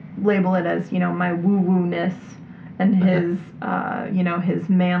label it as, my woo-woo-ness and his, his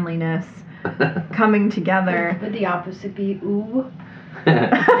manliness. coming together. Would the opposite be ooh?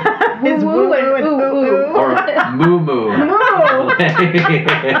 Is Woo woo and ooh ooh. Or moo moo.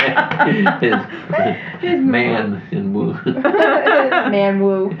 His man in woo. Man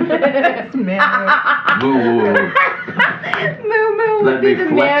woo. It's man Moo woo. Moo moo. Let me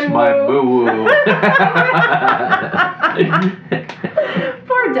flex my moo woo.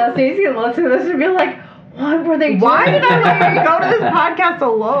 Poor Dusty. He's gonna listen to this and be like, what were they doing? Why did I let you go to this podcast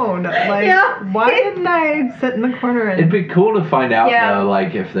alone? Like, Yeah. why didn't I sit in the corner and... It'd be cool to find out though,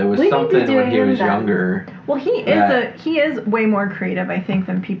 like if there was We need to something do when he him was then. younger. Well, he is way more creative, I think,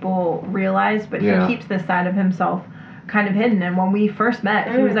 than people realize, but Yeah. he keeps this side of himself kind of hidden. And when we first met,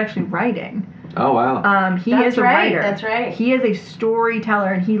 he was actually writing. Oh wow. He That's is a right, writer. that's right. He is a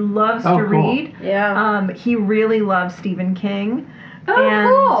storyteller, and he loves Oh, to cool. read. Yeah. He really loves Stephen King. Oh, and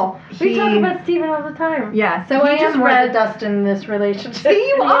cool. We he- talk about Steven all the time. Yeah, So he I just am read- red dust in this relationship. See,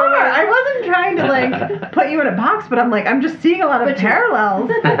 you are. I wasn't trying to like put you in a box, but I'm like, I'm just seeing a lot of But you- parallels.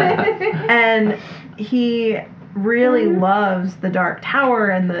 And he really loves The Dark Tower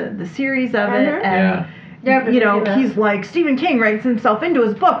and the series of it. Mhm. And Yeah, but you know, yeah. he's like, Stephen King writes himself into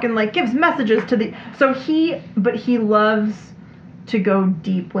his book and like gives messages to the. So he loves to go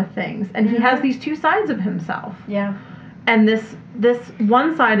deep with things, and he has these two sides of himself. Yeah. And this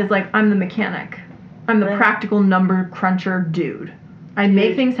one side is like, I'm the mechanic. I'm the Right. practical number cruncher dude. I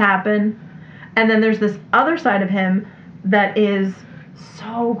make things happen. And then there's this other side of him that is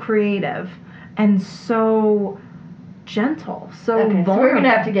so creative and so gentle, so Okay, vulnerable. so we're gonna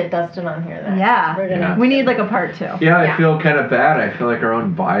have to get Dustin on here then. Yeah. We're gonna Yeah. We need like a part 2. Yeah, I Yeah. feel kind of bad. I feel like our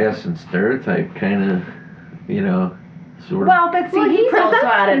own bias and stereotype kind of, sort of. Well, but see, Well, he he's also presents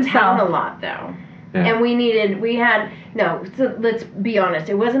out of himself. town a lot though. Yeah. And so let's be honest,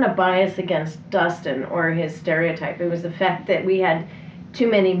 it wasn't a bias against Dustin or his stereotype. It was the fact that we had too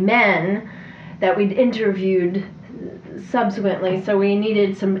many men that we'd interviewed subsequently, so we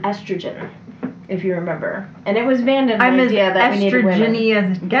needed some estrogen, if you remember. And it was Vanden's I'm as idea that we needed women. estrogeny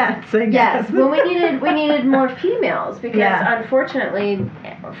as it gets, I Yes, guess. well, we needed more females because Yeah. fortunately,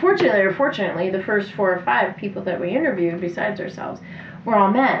 the first 4 or 5 people that we interviewed besides ourselves were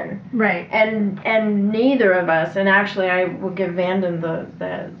all men, Right. and neither of us. And actually, I will give Vanden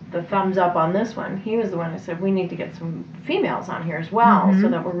the thumbs up on this one. He was the one who said we need to get some females on here as well, so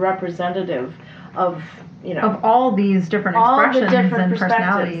that we're representative of Of all these different all the expressions different and perspectives.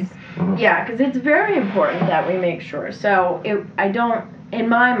 personalities. Yeah, because it's very important that we make sure. So in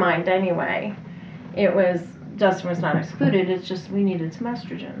my mind anyway, Dustin was not excluded. It's just we needed some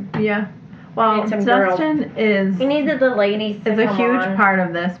estrogen. Yeah. Well, need some girls. Dustin is We needed the ladies to a come huge on. part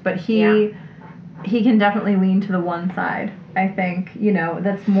of this, but he can definitely lean to the one side. I think,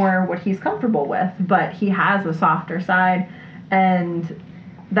 that's more what he's comfortable with, but he has a softer side, and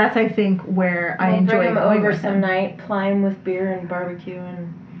that's, I think, where I We'll enjoy bring him going over with some him. night, ply him with beer and barbecue,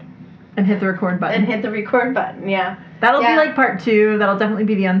 And hit the record button. and hit the record button. Yeah. That'll Yeah. be like part 2. That'll definitely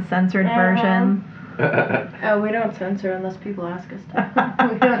be the uncensored version. Oh, we don't censor unless people ask us to.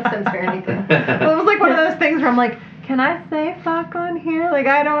 We don't censor anything. Well, it was like one of those things where I'm like, can I say fuck on here? Like,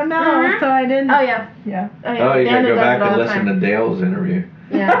 I don't know. So I didn't. Oh yeah. Yeah. Oh, Oh, you gotta Vanden go does back it all and the listen time. to Dale's interview.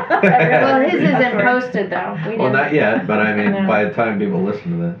 Yeah. Well, his That's isn't right. posted though. We Well, didn't- not yet, but I mean, No. by the time people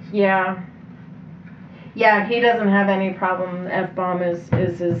listen to this. Yeah. Yeah, he doesn't have any problem. F-bomb is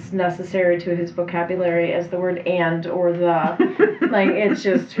as necessary to his vocabulary as the word and or the. Like, it's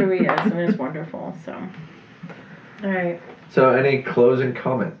just who he is, and it's wonderful, so. Alright. So, any closing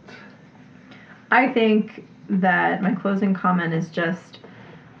comments? I think that my closing comment is just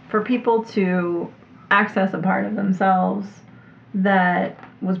for people to access a part of themselves that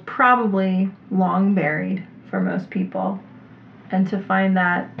was probably long buried for most people, and to find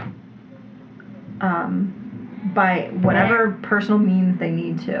that by whatever personal means they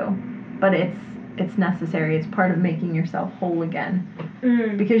need to, but it's necessary. It's part of making yourself whole again,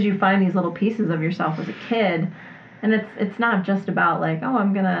 because you find these little pieces of yourself as a kid. And it's not just about like, oh,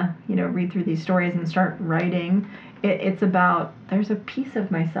 I'm gonna, read through these stories and start writing. It's about, there's a piece of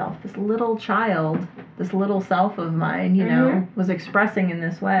myself, this little child, this little self of mine, was expressing in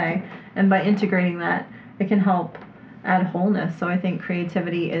this way. And by integrating that, it can help add wholeness. So I think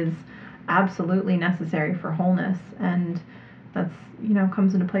creativity is absolutely necessary for wholeness. And that's,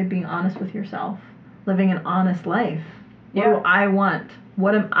 comes into play being honest with yourself, living an honest life. What do I want?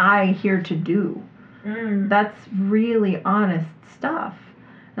 What am I here to do? That's really honest stuff.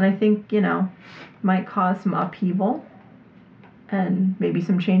 And I think, might cause some upheaval and maybe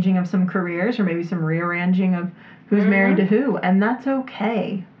some changing of some careers, or maybe some rearranging of who's married to who. And that's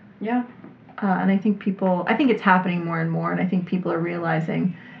okay. Yeah. And I think it's happening more and more. And I think people are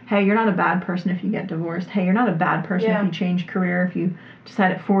realizing, hey, you're not a bad person if you get divorced. Hey, you're not a bad person if you change career. If you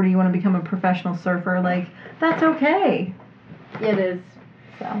decide at 40 you want to become a professional surfer, like, that's okay. It is.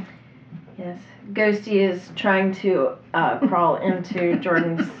 So. Yes. Ghosty is trying to crawl into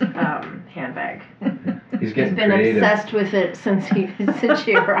Jordan's handbag. He's getting He's been creative. obsessed with it since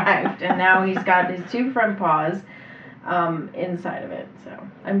she arrived, and now he's got his 2 front paws inside of it. So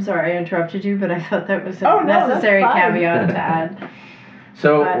I'm sorry I interrupted you, but I thought that was a necessary caveat to add.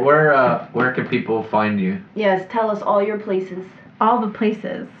 So where can people find you? Yes, tell us all your places. All the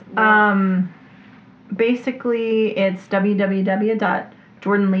places. Yeah. Basically, it's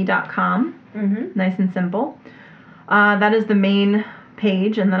www.jordanleigh.com. Mm-hmm. Nice and simple. That is the main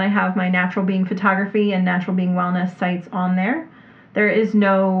page, and then I have my Natural Being Photography and Natural Being Wellness sites on there. There is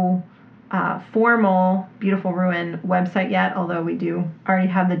no formal Beautiful Ruin website yet, although we do already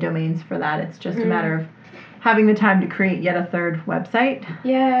have the domains for that. It's just a matter of having the time to create yet a third website.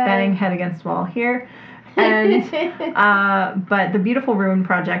 Yeah. Banging head against wall here. And but the Beautiful Ruin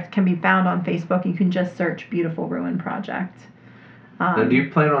Project can be found on Facebook. You can just search Beautiful Ruin Project. Now, do you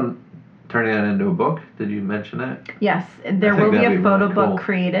plan on turning that into a book? Did you mention that? Yes, there will be a photo really book cool.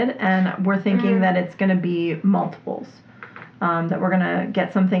 created, and we're thinking that it's going to be multiples. That we're going to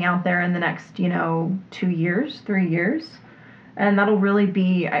get something out there in the next, 2 years, 3 years. And that'll really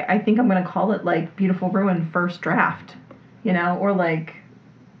be, I think I'm going to call it like Beautiful Ruin First Draft, or like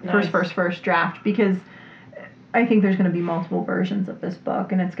first draft, because I think there's going to be multiple versions of this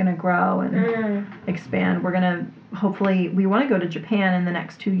book, and it's going to grow and expand. We're going to, hopefully, we want to go to Japan in the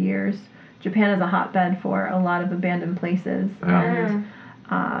next 2 years. Japan is a hotbed for a lot of abandoned places. And,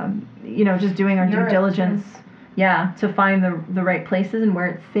 just doing our due diligence, to find the right places and where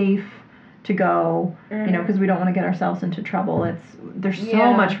it's safe to go, because we don't want to get ourselves into trouble. There's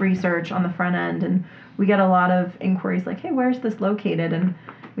so much research on the front end, and we get a lot of inquiries like, hey, where's this located? And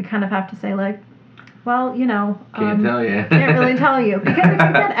we kind of have to say, like, well, can't tell you. Can't really tell you, because it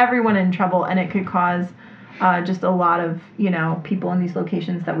could get everyone in trouble, and it could cause just a lot of, people in these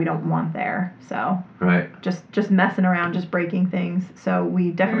locations that we don't want there. So just messing around, just breaking things. So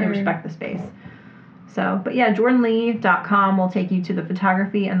we definitely respect the space. So, but yeah, jordanleigh.com will take you to the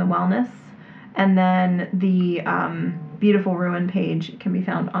photography and the wellness. And then the Beautiful Ruin page can be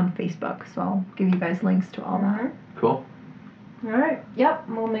found on Facebook. So I'll give you guys links to all that. Cool. All right. Yep.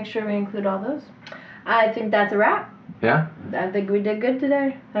 We'll make sure we include all those. I think that's a wrap. Yeah. I think we did good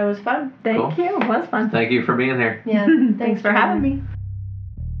today. That was fun. Thank you. It was fun. Thank you for being here. Yeah. Thanks for having me.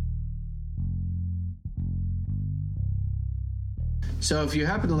 So if you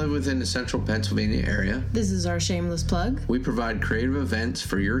happen to live within the central Pennsylvania area, this is our shameless plug. We provide creative events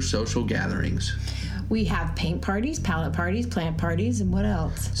for your social gatherings. We have paint parties, palette parties, plant parties, and what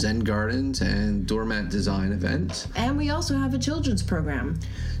else? Zen gardens and doormat design events. And we also have a children's program.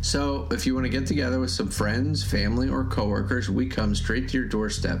 So if you want to get together with some friends, family, or coworkers, we come straight to your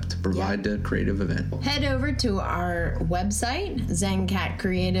doorstep to provide the creative event. Head over to our website,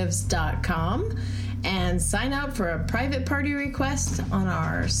 zencatcreatives.com, and sign up for a private party request on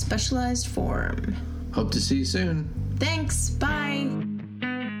our specialized forum. Hope to see you soon. Thanks. Bye.